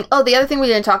that sort of thing. Oh, the other thing we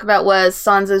didn't talk about was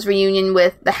Sansa's reunion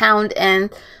with the Hound and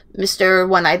Mr.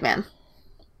 One-Eyed Man.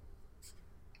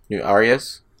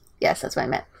 Arias? Yes, that's what I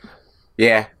meant.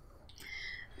 Yeah.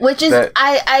 Which is,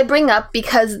 I bring up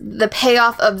because the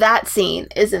payoff of that scene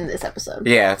is in this episode.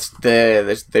 Yeah, they're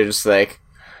just like,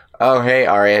 oh, hey,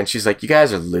 Arya. And she's like, you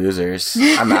guys are losers.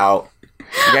 I'm out.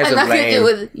 You guys I'm not going to deal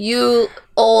with you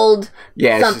old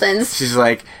somethings. She's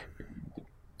like...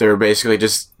 They're basically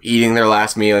just eating their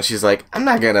last meal, and she's like, I'm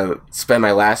not gonna spend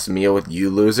my last meal with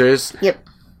you losers. Yep.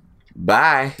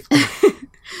 Bye.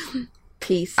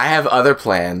 Peace. I have other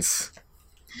plans.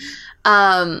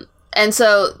 And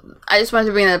so I just wanted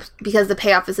to bring it up because the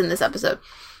payoff is in this episode.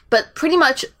 But pretty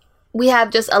much we have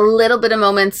just a little bit of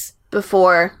moments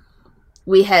before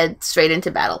we head straight into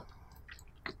battle.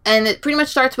 And it pretty much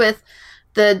starts with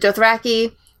the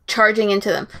Dothraki charging into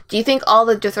them. Do you think all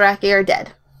the Dothraki are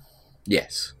dead?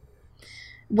 Yes.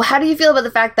 Well, how do you feel about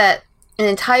the fact that an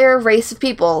entire race of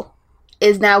people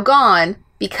is now gone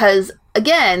because,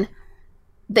 again,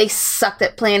 they sucked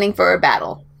at planning for a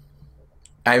battle?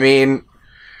 I mean...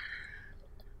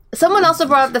 Someone also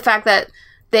brought up the fact that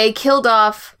they killed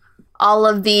off all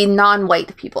of the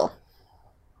non-white people.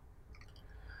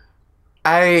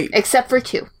 Except for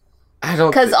 2. I don't...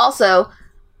 Because also,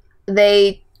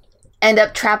 they end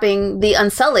up trapping the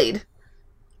Unsullied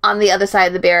on the other side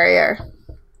of the barrier.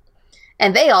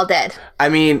 And they all dead. I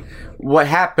mean, what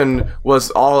happened was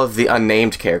all of the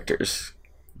unnamed characters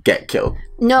get killed.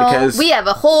 No, we have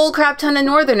a whole crap ton of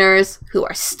Northerners who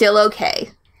are still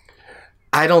okay.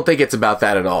 I don't think it's about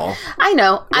that at all. I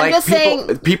know. I'm just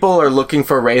saying. People are looking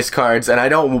for race cards, and I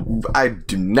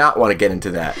do not want to get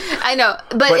into that. I know,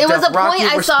 but it was a point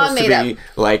I saw made up.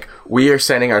 Like, we are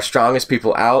sending our strongest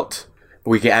people out.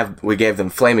 We gave them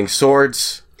flaming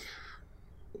swords.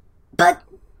 But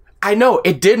I know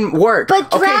it didn't work.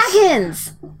 But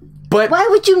dragons. But why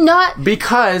would you not?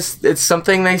 Because it's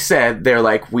something they said. They're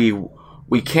like, we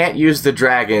can't use the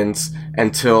dragons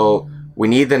until we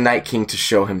need the Night King to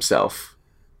show himself.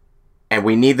 And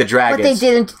we need the dragons. But they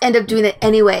didn't end up doing it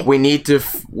anyway. We need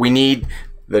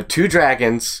the 2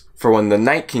 dragons for when the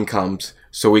Night King comes,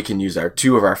 so we can use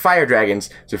 2 of our fire dragons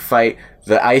to fight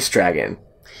the ice dragon.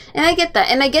 And I get that.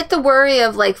 And I get the worry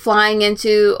of, like, flying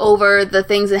over the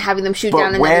things and having them shoot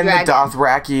down another dragon. But when the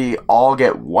Dothraki all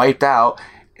get wiped out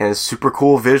in a super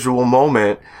cool visual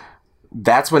moment,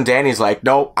 that's when Dany's like,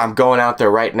 nope, I'm going out there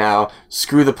right now.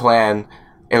 Screw the plan.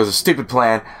 It was a stupid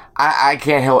plan. I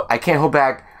can't hold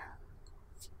back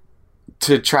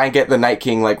to try and get the Night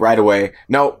King, like, right away.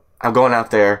 Nope, I'm going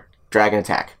out there. Dragon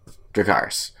attack.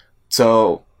 Dracarys.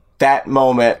 So that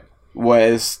moment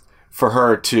was for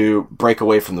her to break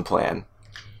away from the plan.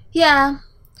 Yeah.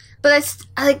 But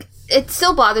it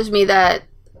still bothers me that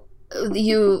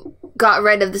you got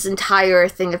rid of this entire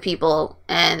thing of people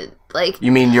and, like...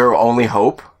 You mean your only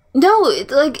hope? No,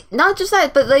 like, not just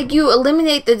that, but, like, you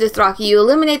eliminate the Dothraki, you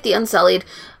eliminate the Unsullied.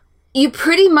 You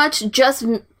pretty much just...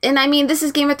 And I mean, this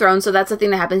is Game of Thrones, so that's the thing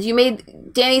that happens. You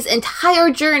made Dany's entire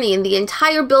journey and the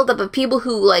entire buildup of people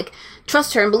who, like,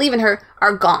 trust her and believe in her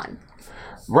are gone.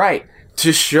 Right.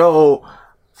 To show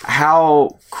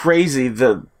how crazy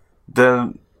the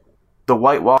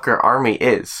White Walker army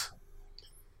is.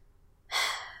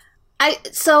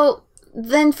 So,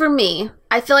 then for me,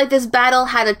 I feel like this battle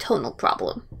had a tonal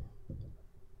problem.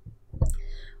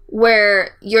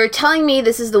 Where you're telling me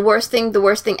this is the worst thing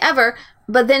ever,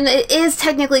 but then it is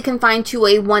technically confined to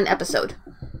a 1 episode.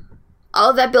 All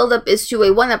of that buildup is to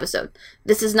a 1 episode.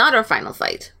 This is not our final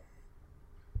fight.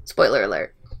 Spoiler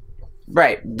alert.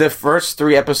 Right. The first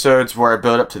 3 episodes were a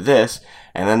build up to this,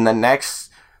 and then the next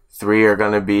 3 are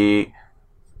going to be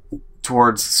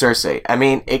towards Cersei. I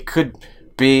mean, it could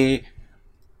be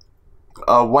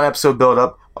a 1 episode build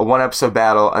up, a 1 episode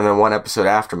battle, and then 1 episode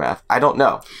aftermath. I don't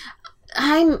know.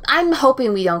 I'm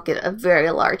hoping we don't get a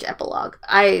very large epilogue.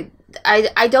 I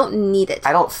don't need it.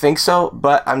 I don't think so,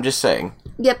 but I'm just saying.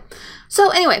 Yep. So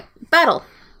anyway, battle.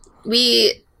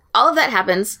 All of that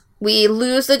happens. We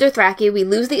lose the Dothraki. We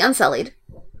lose the Unsullied.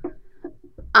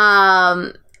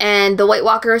 And the White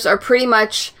Walkers are pretty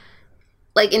much,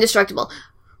 like, indestructible.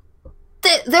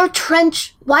 Their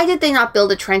trench... Why did they not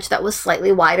build a trench that was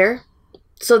slightly wider?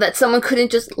 So that someone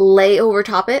couldn't just lay over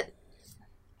top it?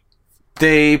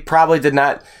 They probably did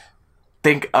not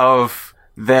think of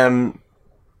them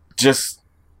just...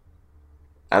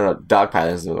 I don't know,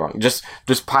 dogpiling is wrong. Just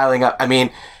piling up. I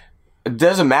mean, it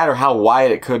doesn't matter how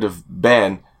wide it could have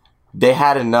been. They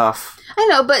had enough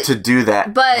to do that,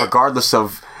 regardless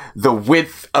of the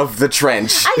width of the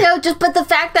trench. I know, but the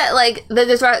fact that, like, the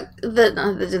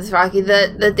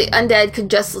undead could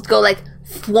just go, like,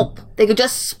 thwomp. They could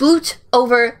just sploot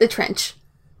over the trench.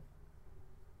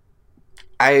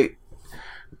 I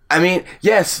mean,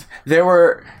 yes, there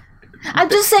were... I'm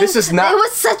just saying, this is not, it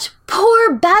was such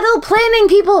poor battle planning,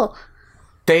 people.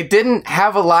 They didn't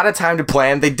have a lot of time to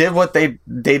plan. They did what they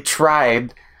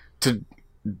tried to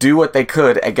do what they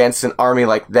could against an army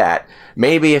like that.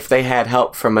 Maybe if they had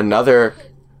help from another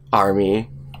army.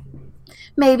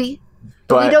 Maybe.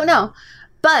 But we don't know.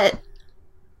 But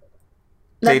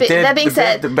that being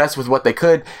said, the best with what they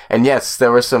could. And yes,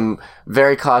 there were some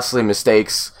very costly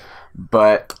mistakes,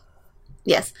 but...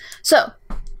 Yes. So,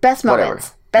 best moments.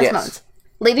 Whatever. Best moments.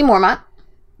 Lady Mormont.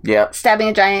 Yep. Stabbing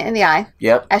a giant in the eye.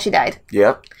 Yep. As she died.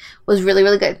 Yep. Was really,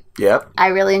 really good. Yep. I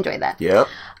really enjoyed that. Yep.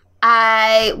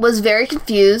 I was very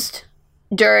confused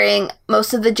during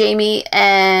most of the Jaime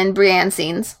and Brienne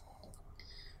scenes.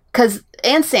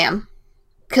 And Sam.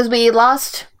 Because we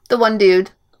lost the one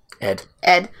dude. Ed.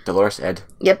 Dolores Ed.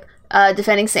 Yep.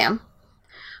 Defending Sam.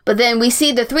 But then we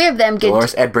see the 3 of them get...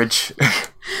 Dolores Edbridge.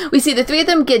 We see the 3 of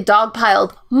them get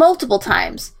dogpiled multiple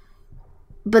times.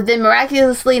 But then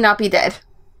miraculously not be dead.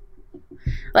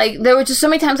 Like, there were just so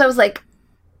many times I was like,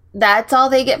 that's all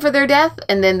they get for their death?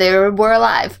 And then they were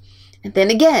alive. And then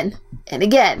again. And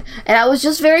again. And I was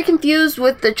just very confused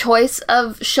with the choice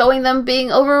of showing them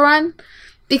being overrun.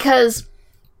 Because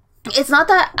it's not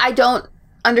that I don't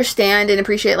understand and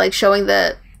appreciate, like, showing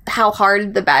how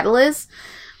hard the battle is.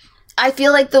 I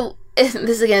feel like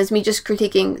this again is me just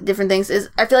critiquing different things.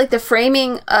 I feel like the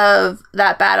framing of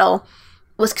that battle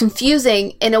was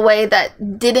confusing in a way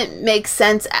that didn't make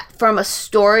sense from a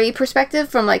story perspective,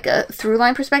 from like a through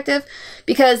line perspective,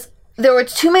 because there were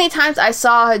too many times I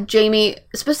saw Jamie,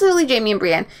 specifically Jamie and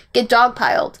Brienne, get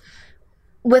dogpiled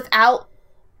without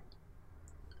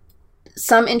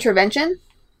some intervention.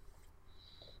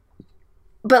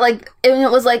 But like,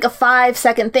 it was like a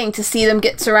 5-second thing to see them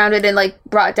get surrounded and like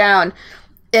brought down.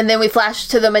 And then we flash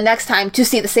to them the next time to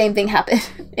see the same thing happen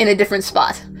in a different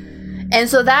spot. And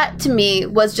so that, to me,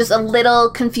 was just a little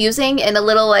confusing and a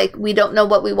little, like, we don't know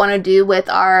what we want to do with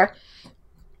our,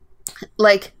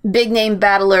 like, big-name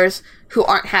battlers who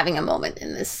aren't having a moment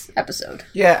in this episode.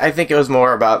 Yeah, I think it was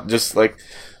more about just, like,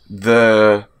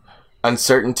 the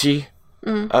uncertainty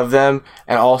of them.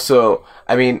 And also,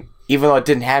 I mean, even though it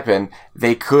didn't happen,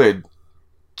 they could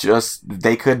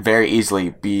very easily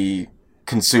be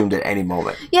consumed at any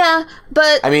moment. Yeah,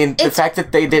 but... I mean, the fact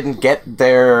that they didn't get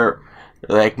their...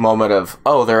 like moment of,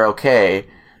 oh, they're okay,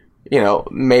 you know,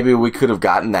 maybe we could have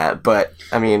gotten that, but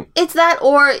I mean, it's that,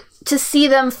 or to see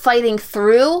them fighting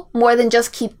through more than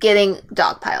just keep getting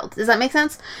dogpiled. Does that make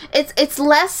sense? It's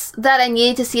less that I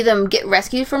needed to see them get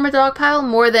rescued from a dogpile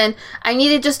more than I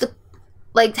needed just to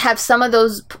like have some of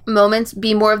those moments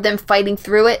be more of them fighting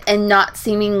through it and not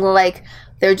seeming like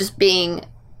they're just being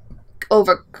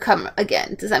overcome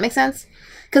again. Does that make sense?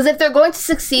 Because if they're going to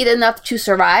succeed enough to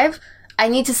survive, I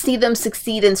need to see them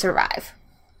succeed and survive.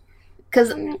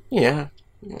 Because... yeah.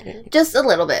 Just a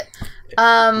little bit.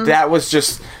 That was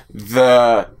just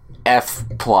the F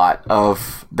plot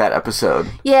of that episode.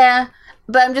 Yeah,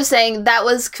 but I'm just saying that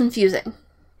was confusing.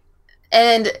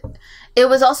 And it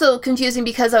was also confusing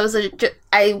because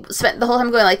I spent the whole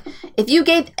time going like, if you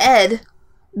gave Ed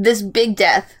this big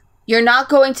death, you're not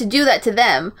going to do that to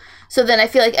them. So then I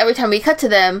feel like every time we cut to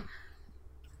them,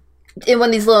 in one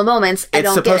of these little moments, I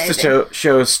don't get anything. It's supposed to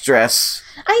show stress.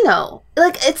 I know.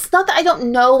 Like, it's not that I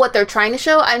don't know what they're trying to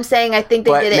show. I'm saying I think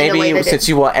they did it in a way that... But maybe since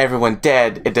you want everyone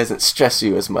dead, it doesn't stress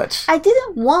you as much. I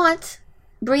didn't want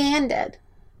Brienne dead.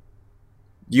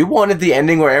 You wanted the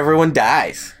ending where everyone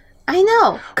dies. I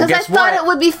know. Because I thought it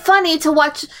would be funny to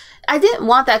watch... I didn't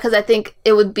want that because I think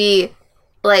it would be,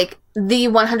 like, the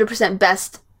 100%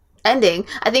 best ending.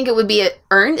 I think it would be an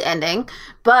earned ending,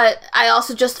 but I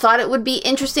also just thought it would be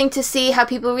interesting to see how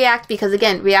people react because,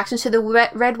 again, reactions to the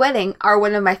Red Wedding are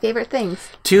one of my favorite things.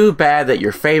 Too bad that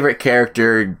your favorite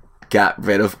character got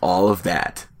rid of all of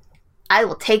that. I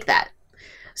will take that.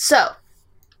 So,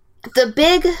 the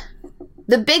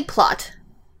big plot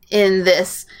in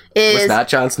this is... was not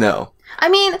Jon Snow. I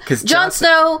mean, Jon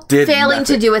Snow failing nothing.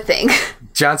 To do a thing.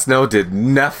 Jon Snow did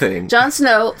nothing. Jon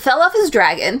Snow fell off his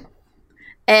dragon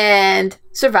and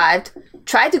survived,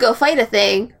 tried to go fight a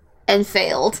thing and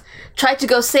failed, tried to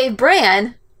go save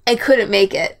Bran and couldn't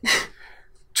make it.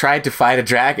 Tried to fight a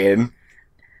dragon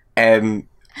and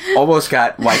almost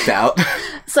got wiped out.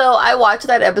 So I watched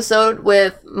that episode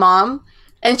with Mom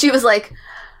and she was like,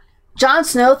 Jon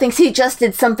Snow thinks he just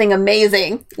did something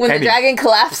amazing when the dragon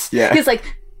collapsed. Yeah. He's like,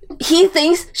 he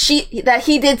thinks that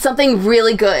he did something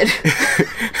really good.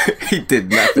 He did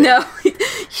nothing. No,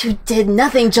 you did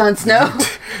nothing, Jon Snow.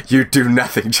 You do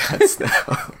nothing, Jon Snow.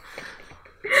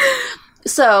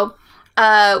 So,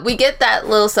 we get that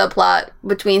little subplot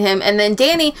between him and then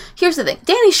Dany. Here's the thing.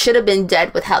 Dany should have been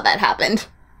dead with how that happened.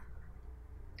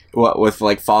 What, with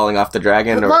like falling off the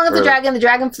dragon? Falling off the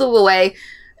dragon flew away.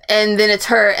 And then it's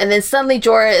her. And then suddenly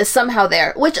Jorah is somehow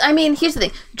there. Which, I mean, here's the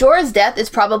thing. Jorah's death is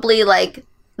probably like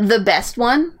the best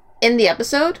one in the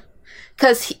episode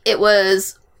because it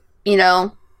was, you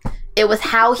know, it was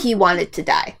how he wanted to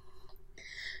die.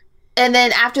 And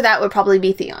then after that would probably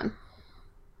be Theon.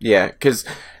 Yeah, because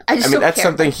I mean that's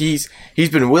something he's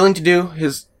been willing to do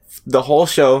the whole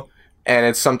show, and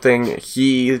it's something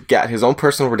he got his own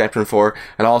personal redemption for.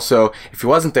 And also, if he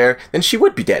wasn't there, then she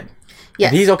would be dead.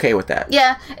 Yes. And he's okay with that.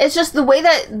 Yeah, it's just the way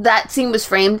that scene was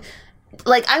framed.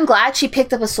 Like, I'm glad she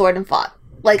picked up a sword and fought.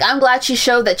 Like, I'm glad she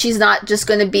showed that she's not just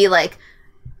going to be like,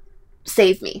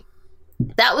 save me.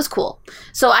 That was cool.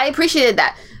 So I appreciated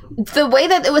that. The way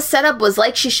that it was set up was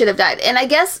like she should have died. And I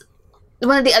guess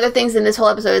one of the other things in this whole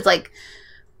episode is like,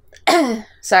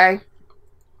 sorry.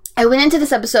 I went into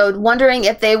this episode wondering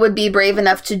if they would be brave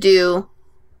enough to do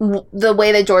the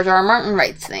way that George R. R. Martin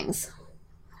writes things.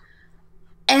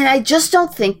 And I just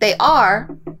don't think they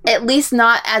are, at least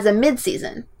not as a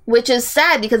mid-season. Which is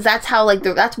sad because that's how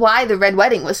that's why the Red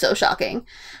Wedding was so shocking.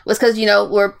 Was because, you know,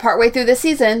 we're partway through this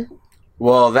season.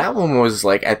 Well, that one was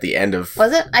like at the end of...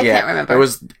 Was it? I can't remember.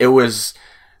 It was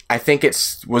I think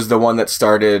was the one that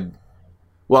started...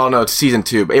 Well, no, it's season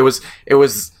 2. But it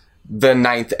was the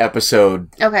 9th episode.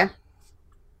 Okay.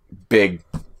 Big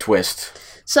twist.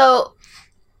 So,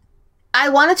 I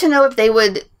wanted to know if they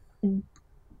would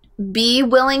be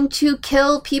willing to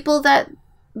kill people that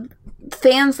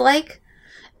fans like,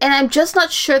 and I'm just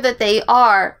not sure that they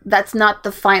are. That's not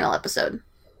the final episode.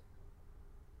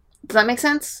 Does that make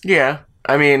sense? Yeah.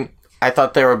 I mean, I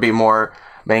thought there would be more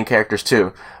main characters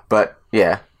too, but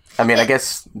yeah. I mean, I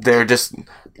guess they're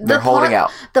holding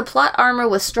out. The plot armor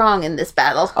was strong in this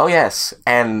battle. Oh yes,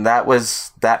 and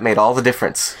that made all the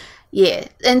difference. Yeah,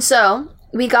 and so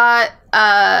we got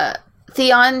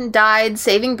Theon died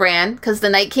saving Bran because the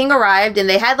Night King arrived and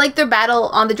they had like their battle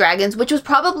on the dragons, which was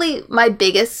probably my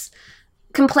biggest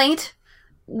complaint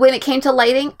when it came to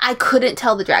lighting. I couldn't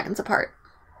tell the dragons apart.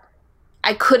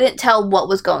 I couldn't tell what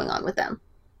was going on with them.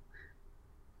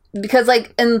 Because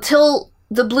like until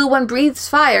the blue one breathes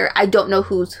fire, I don't know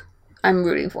who's I'm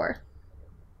rooting for.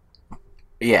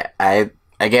 Yeah,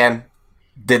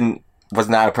 was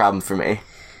not a problem for me.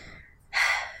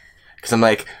 Because I'm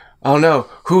like, oh no,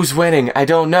 who's winning? I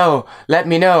don't know. Let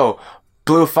me know.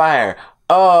 Blue fire.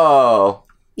 Oh.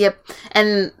 Yep.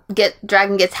 And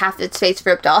dragon gets half its face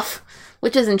ripped off,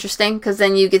 which is interesting because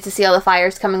then you get to see all the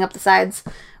fires coming up the sides,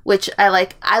 which I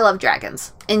like. I love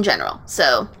dragons in general.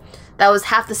 So that was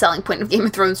half the selling point of Game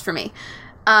of Thrones for me.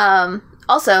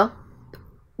 Also,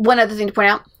 one other thing to point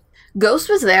out, Ghost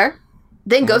was there.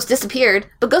 Then Ghost disappeared,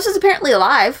 but Ghost is apparently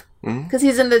alive because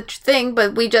he's in the thing,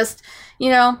 but we just,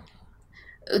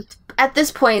 at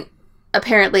this point,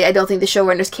 apparently, I don't think the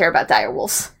showrunners care about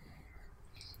direwolves.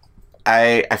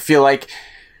 I feel like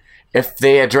if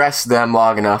they address them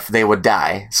long enough, they would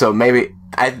die. So maybe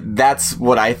that's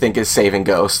what I think is saving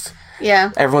Ghost.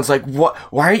 Yeah. Everyone's like, "What?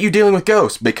 Why aren't you dealing with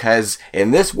Ghosts?" Because in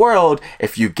this world,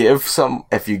 if you give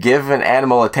an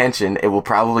animal attention, it will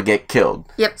probably get killed.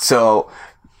 Yep. So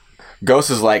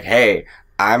Ghost is like, "Hey,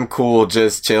 I'm cool,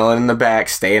 just chilling in the back,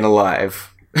 staying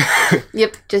alive."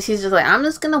 Yep. He's just like, I'm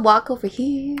just gonna walk over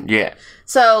here. Yeah.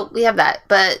 So we have that,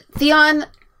 but Theon,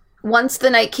 once the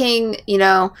Night King,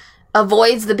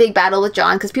 avoids the big battle with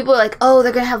Jon, because people are like, oh,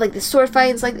 they're gonna have like this sword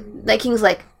fight. It's like Night King's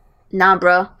like, nah,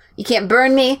 bro. You can't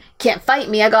burn me, can't fight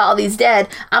me, I got all these dead,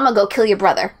 I'm gonna go kill your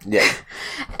brother. Yeah.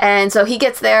 And so he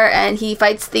gets there and he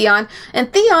fights Theon.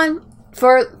 And Theon,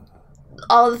 for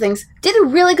all of the things, did a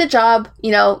really good job,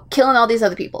 killing all these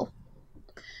other people.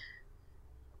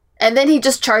 And then he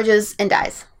just charges and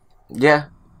dies. Yeah.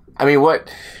 I mean,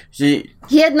 what? He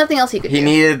had nothing else he could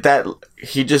do.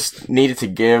 He just needed to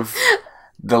give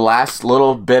the last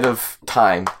little bit of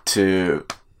time to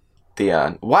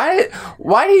Theon. Why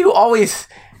do you always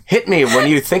hit me when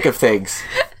you think of things?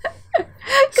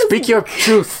 Speak your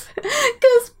truth.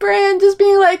 Because Bran just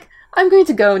being like, I'm going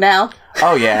to go now.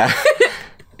 Oh, yeah.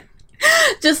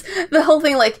 Just the whole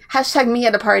thing like, #me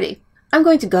at a party. I'm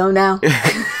going to go now.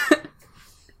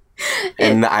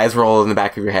 And the eyes roll in the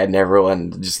back of your head and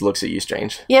everyone just looks at you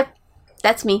strange. Yep.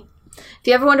 That's me. If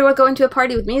you ever wonder what going to a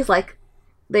party with me is like,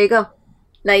 there you go.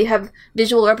 Now you have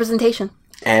visual representation.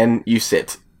 And you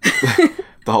sit.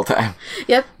 The whole time.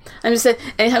 Yep. I'm just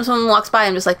anytime someone walks by,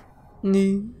 I'm just like,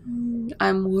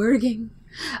 I'm working.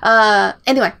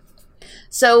 Anyway,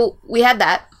 so we had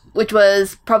that, which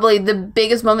was probably the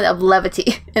biggest moment of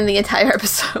levity in the entire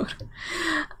episode.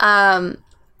 On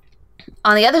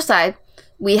the other side,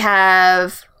 we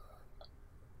have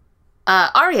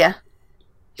Arya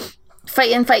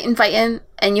fighting,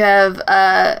 and you have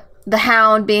the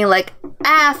Hound being like,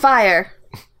 fire.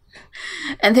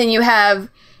 And then you have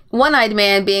One-Eyed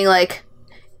Man being like,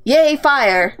 yay,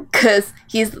 fire, because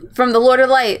he's from the Lord of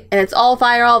Light, and it's all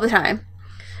fire all the time.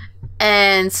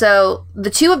 And so the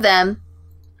two of them,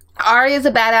 Arya's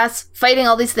a badass, fighting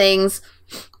all these things,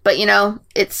 but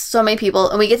it's so many people,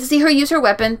 and we get to see her use her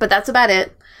weapon, but that's about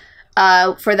it.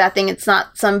 For that thing, it's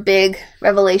not some big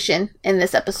revelation in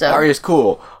this episode. Arya's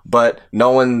cool, but no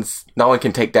one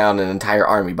can take down an entire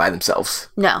army by themselves.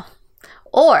 No.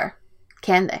 Or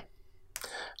can they?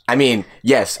 I mean,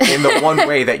 yes, in the one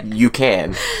way that you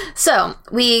can. So,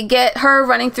 we get her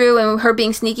running through and her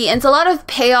being sneaky. And it's a lot of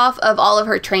payoff of all of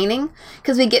her training.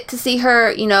 Because we get to see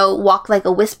her, walk like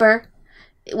a whisper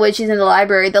when she's in the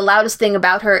library. The loudest thing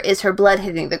about her is her blood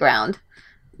hitting the ground.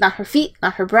 Not her feet,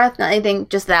 not her breath, not anything,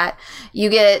 just that. You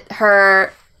get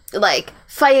her,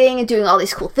 fighting and doing all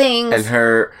these cool things. And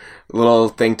her little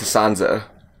thing to Sansa.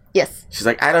 Yes. She's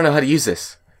like, I don't know how to use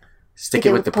this. Stick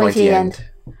it with the pointy end.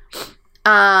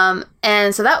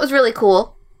 And so that was really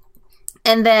cool.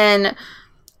 And then,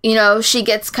 she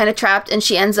gets kind of trapped and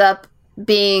she ends up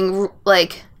being,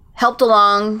 helped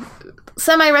along,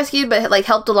 semi-rescued, but,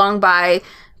 helped along by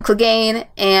Clegane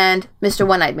and Mr.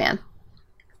 One-Eyed Man.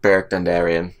 Beric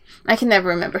Dondarrion. I can never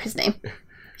remember his name.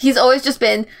 He's always just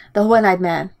been the One-Eyed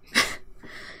Man.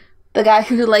 The guy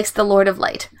who likes the Lord of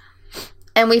Light.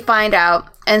 and we find out.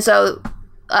 And so,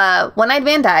 One-Eyed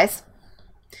Man dies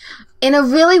in a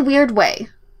really weird way.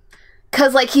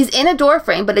 Because, like, he's in a door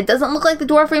frame, but it doesn't look like the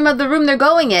door frame of the room they're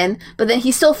going in. But then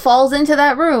he still falls into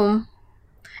that room.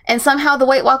 And somehow the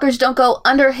White Walkers don't go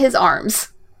under his arms.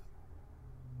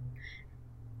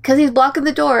 Because he's blocking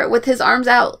the door with his arms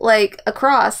out, like,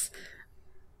 across.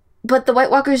 But the White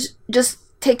Walkers just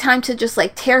take time to just,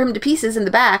 like, tear him to pieces in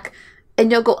the back. And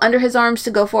don't go under his arms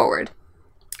to go forward.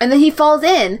 And then he falls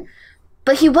in.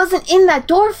 But he wasn't in that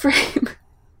door frame.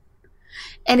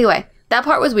 Anyway, that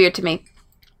part was weird to me.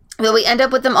 But we end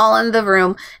up with them all in the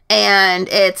room, and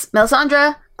it's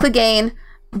Melisandre, Clegane,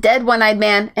 dead One-Eyed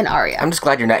Man, and Arya. I'm just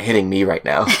glad you're not hitting me right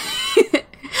now.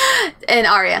 And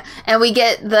Arya. And we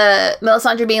get the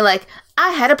Melisandre being like, I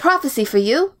had a prophecy for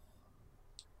you.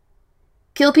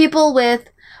 Kill people with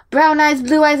brown eyes,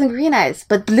 blue eyes, and green eyes.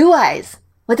 But blue eyes.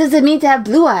 What does it mean to have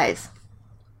blue eyes?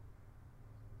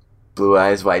 Blue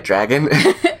eyes, white dragon.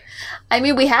 I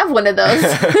mean, we have one of those.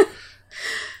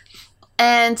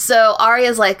 And so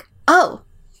Arya's like, oh,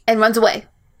 and runs away.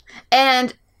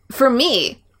 And for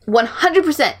me,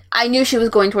 100%, I knew she was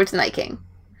going towards the Night King.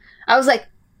 I was like,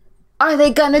 are they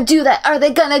gonna do that? Are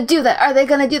they gonna do that? Are they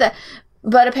gonna do that?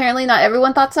 But apparently not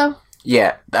everyone thought so.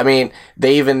 Yeah, I mean,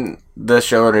 the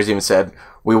showrunners even said,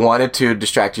 we wanted to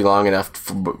distract you long enough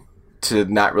to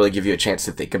not really give you a chance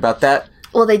to think about that.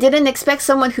 Well, they didn't expect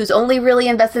someone who's only really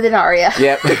invested in Arya.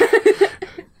 Yep.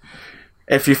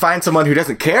 If you find someone who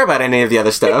doesn't care about any of the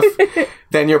other stuff,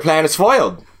 then your plan is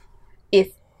foiled. Yes.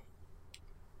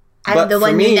 I'm the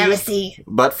one you never see.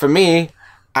 But for me,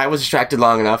 I was distracted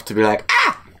long enough to be like,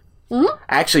 ah!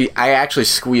 Mm-hmm. I actually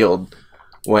squealed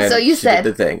when she did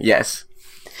the thing. Yes.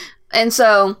 And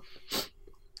so,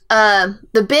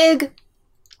 the big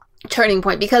turning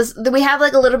point, because we have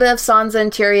like a little bit of Sansa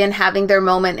and Tyrion having their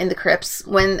moment in the crypts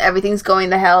when everything's going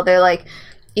to hell. They're like,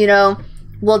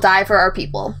 we'll die for our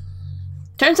people.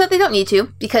 Turns out they don't need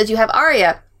to, because you have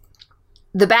Arya,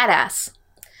 the badass,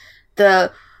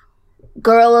 the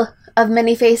girl of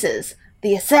many faces,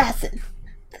 the assassin,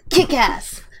 the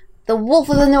kick-ass, the wolf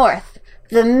of the north,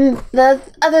 the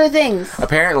other things.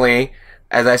 Apparently,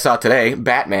 as I saw today,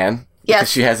 Batman. Yes.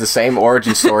 Because she has the same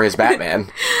origin story as Batman.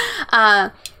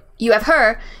 You have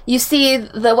her, you see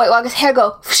the White Walker's hair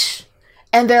go, whoosh,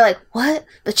 and they're like, what?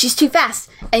 But she's too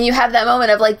fast. And you have that moment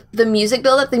of, like, the music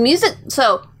build-up.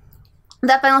 So,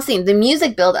 that final scene, the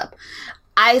music build-up.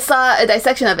 I saw a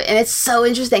dissection of it, and it's so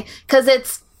interesting, because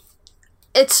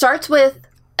it starts with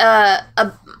the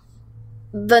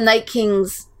Night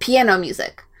King's piano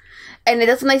music. And it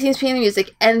does the Night King's piano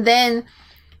music, and then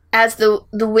as the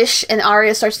Wish and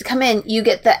Arya starts to come in, you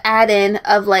get the add-in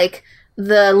of, like,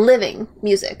 the living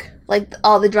music. Like,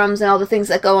 all the drums and all the things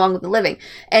that go along with the living.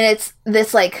 And it's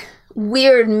this, like,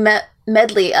 weird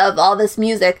medley of all this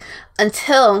music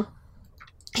until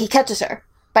he catches her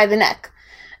by the neck.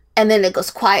 And then it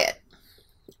goes quiet.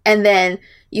 And then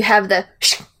you have the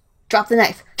drop the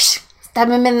knife. Stab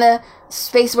him in the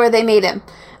space where they made him.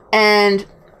 And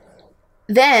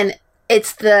then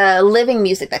it's the living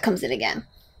music that comes in again.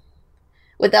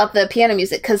 Without the piano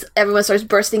music, because everyone starts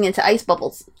bursting into ice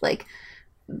bubbles. Like,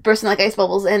 bursting like ice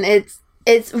bubbles. And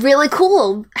it's really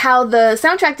cool how the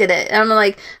soundtrack did it. And I'm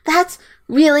like, that's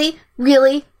really,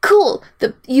 really cool.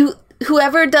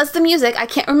 Whoever does the music, I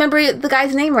can't remember the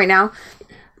guy's name right now.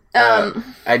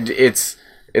 It's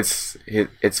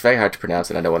very hard to pronounce,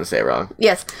 and I don't want to say it wrong.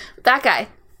 Yes, that guy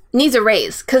needs a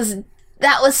raise, because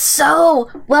that was so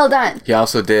well done. He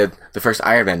also did the first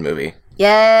Iron Man movie.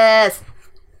 Yes.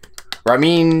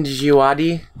 Ramin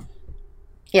Djawadi?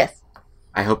 Yes.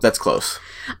 I hope that's close.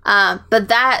 But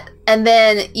that, and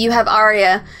then you have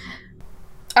Arya.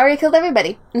 Arya killed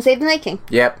everybody and saved the Night King.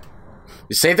 Yep.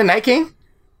 You saved the Night King?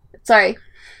 Sorry.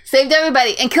 Saved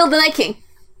everybody and killed the Night King.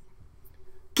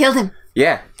 Killed him.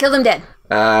 Yeah. Killed him dead.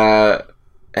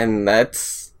 And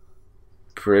that's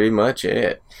pretty much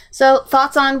it. So,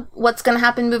 thoughts on what's going to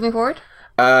happen moving forward?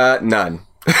 None.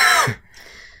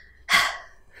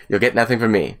 You'll get nothing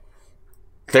from me.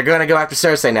 They're going to go after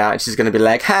Cersei now, and she's going to be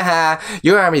like, haha,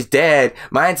 your army's dead,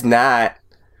 mine's not.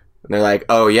 And they're like,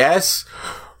 oh, yes?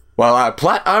 Well, our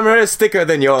plot armor is thicker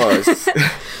than yours.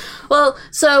 Well,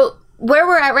 so where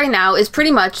we're at right now is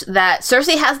pretty much that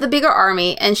Cersei has the bigger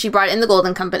army, and she brought in the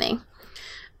Golden Company.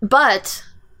 But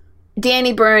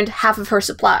Dany burned half of her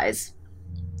supplies.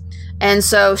 And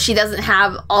so she doesn't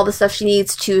have all the stuff she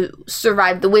needs to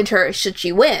survive the winter should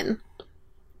she win.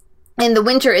 And the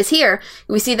winter is here.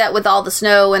 We see that with all the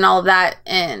snow and all of that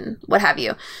and what have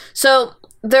you. So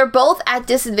they're both at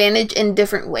disadvantage in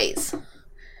different ways.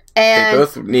 And they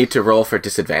both need to roll for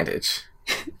disadvantage.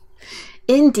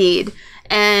 Indeed.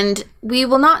 and we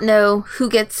will not know who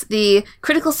gets the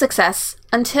critical success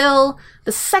until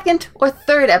the 2nd or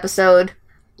 3rd episode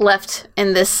left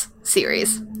in this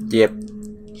series. Yep.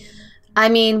 I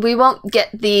mean, we won't get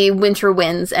the Winter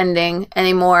Winds ending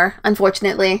anymore,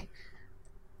 unfortunately.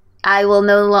 I will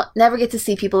never get to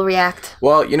see people react.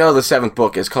 Well, you know the 7th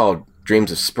book is called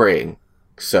Dreams of Spring,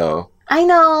 so... I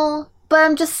know, but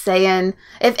I'm just saying,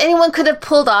 if anyone could have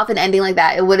pulled off an ending like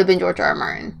that, it would have been George R. R.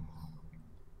 Martin.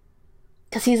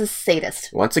 Because he's a sadist.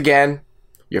 Once again,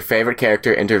 your favorite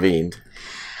character intervened.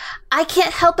 I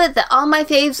can't help it that all my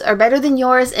faves are better than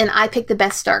yours, and I pick the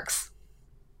best Starks.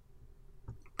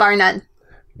 Bar none.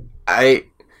 I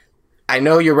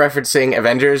know you're referencing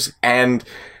Avengers, and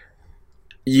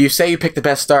you say you picked the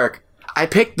best Stark. I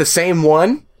picked the same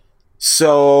one,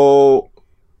 so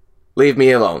leave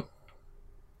me alone.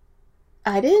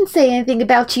 I didn't say anything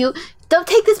about you. Don't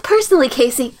take this personally,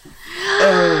 Casey.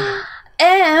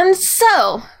 And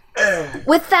so,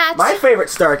 with that... My favorite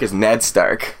Stark is Ned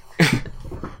Stark.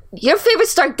 Your favorite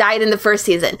Stark died in the 1st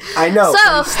season. I know, so,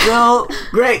 but he's still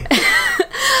great.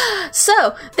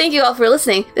 So, thank you all for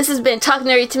listening. This has been Talk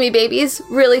Nerdy to Me Babies,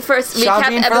 really first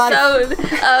recap episode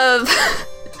of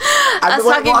us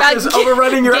talking about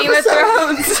overrunning your Game of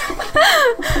Thrones.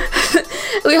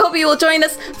 We hope you will join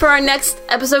us for our next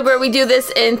episode where we do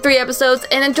this in 3 episodes,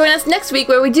 and then join us next week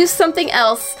where we do something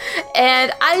else.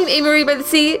 And I'm Amy Marie by the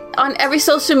Sea on every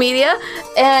social media,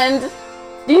 and...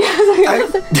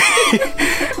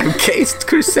 I'm Cased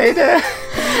Crusader.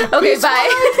 Okay, bye.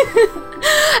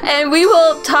 And we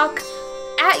will talk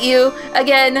at you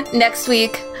again next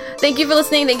week. Thank you for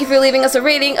listening. Thank you for leaving us a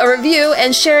rating, a review,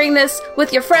 and sharing this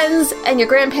with your friends and your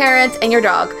grandparents and your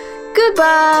dog.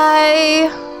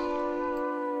 Goodbye.